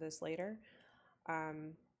listening to this later,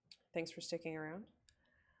 thanks for sticking around.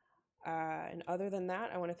 And other than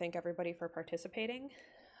that, I want to thank everybody for participating.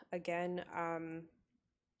 Again,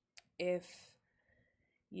 if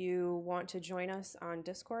you want to join us on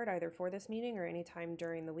Discord, either for this meeting or anytime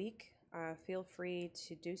during the week, feel free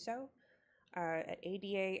to do so at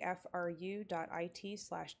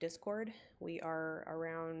adafru.it/Discord. We are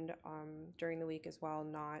around during the week as well,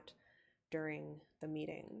 not during the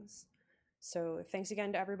meetings. So thanks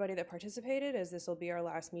again to everybody that participated, as this will be our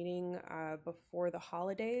last meeting before the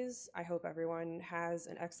holidays. I hope everyone has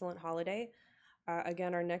an excellent holiday.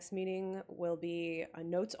 Again, our next meeting will be a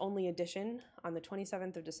notes-only edition on the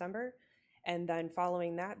 27th of December. And then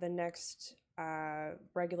following that, the next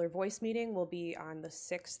regular voice meeting will be on the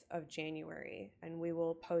 6th of January. And we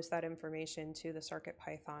will post that information to the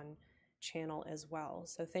CircuitPython channel as well.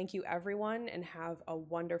 So thank you, everyone, and have a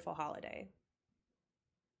wonderful holiday.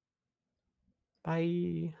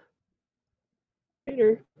 Bye.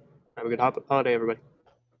 Later. Have a good holiday, everybody.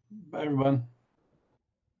 Bye, everyone.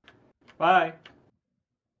 Bye.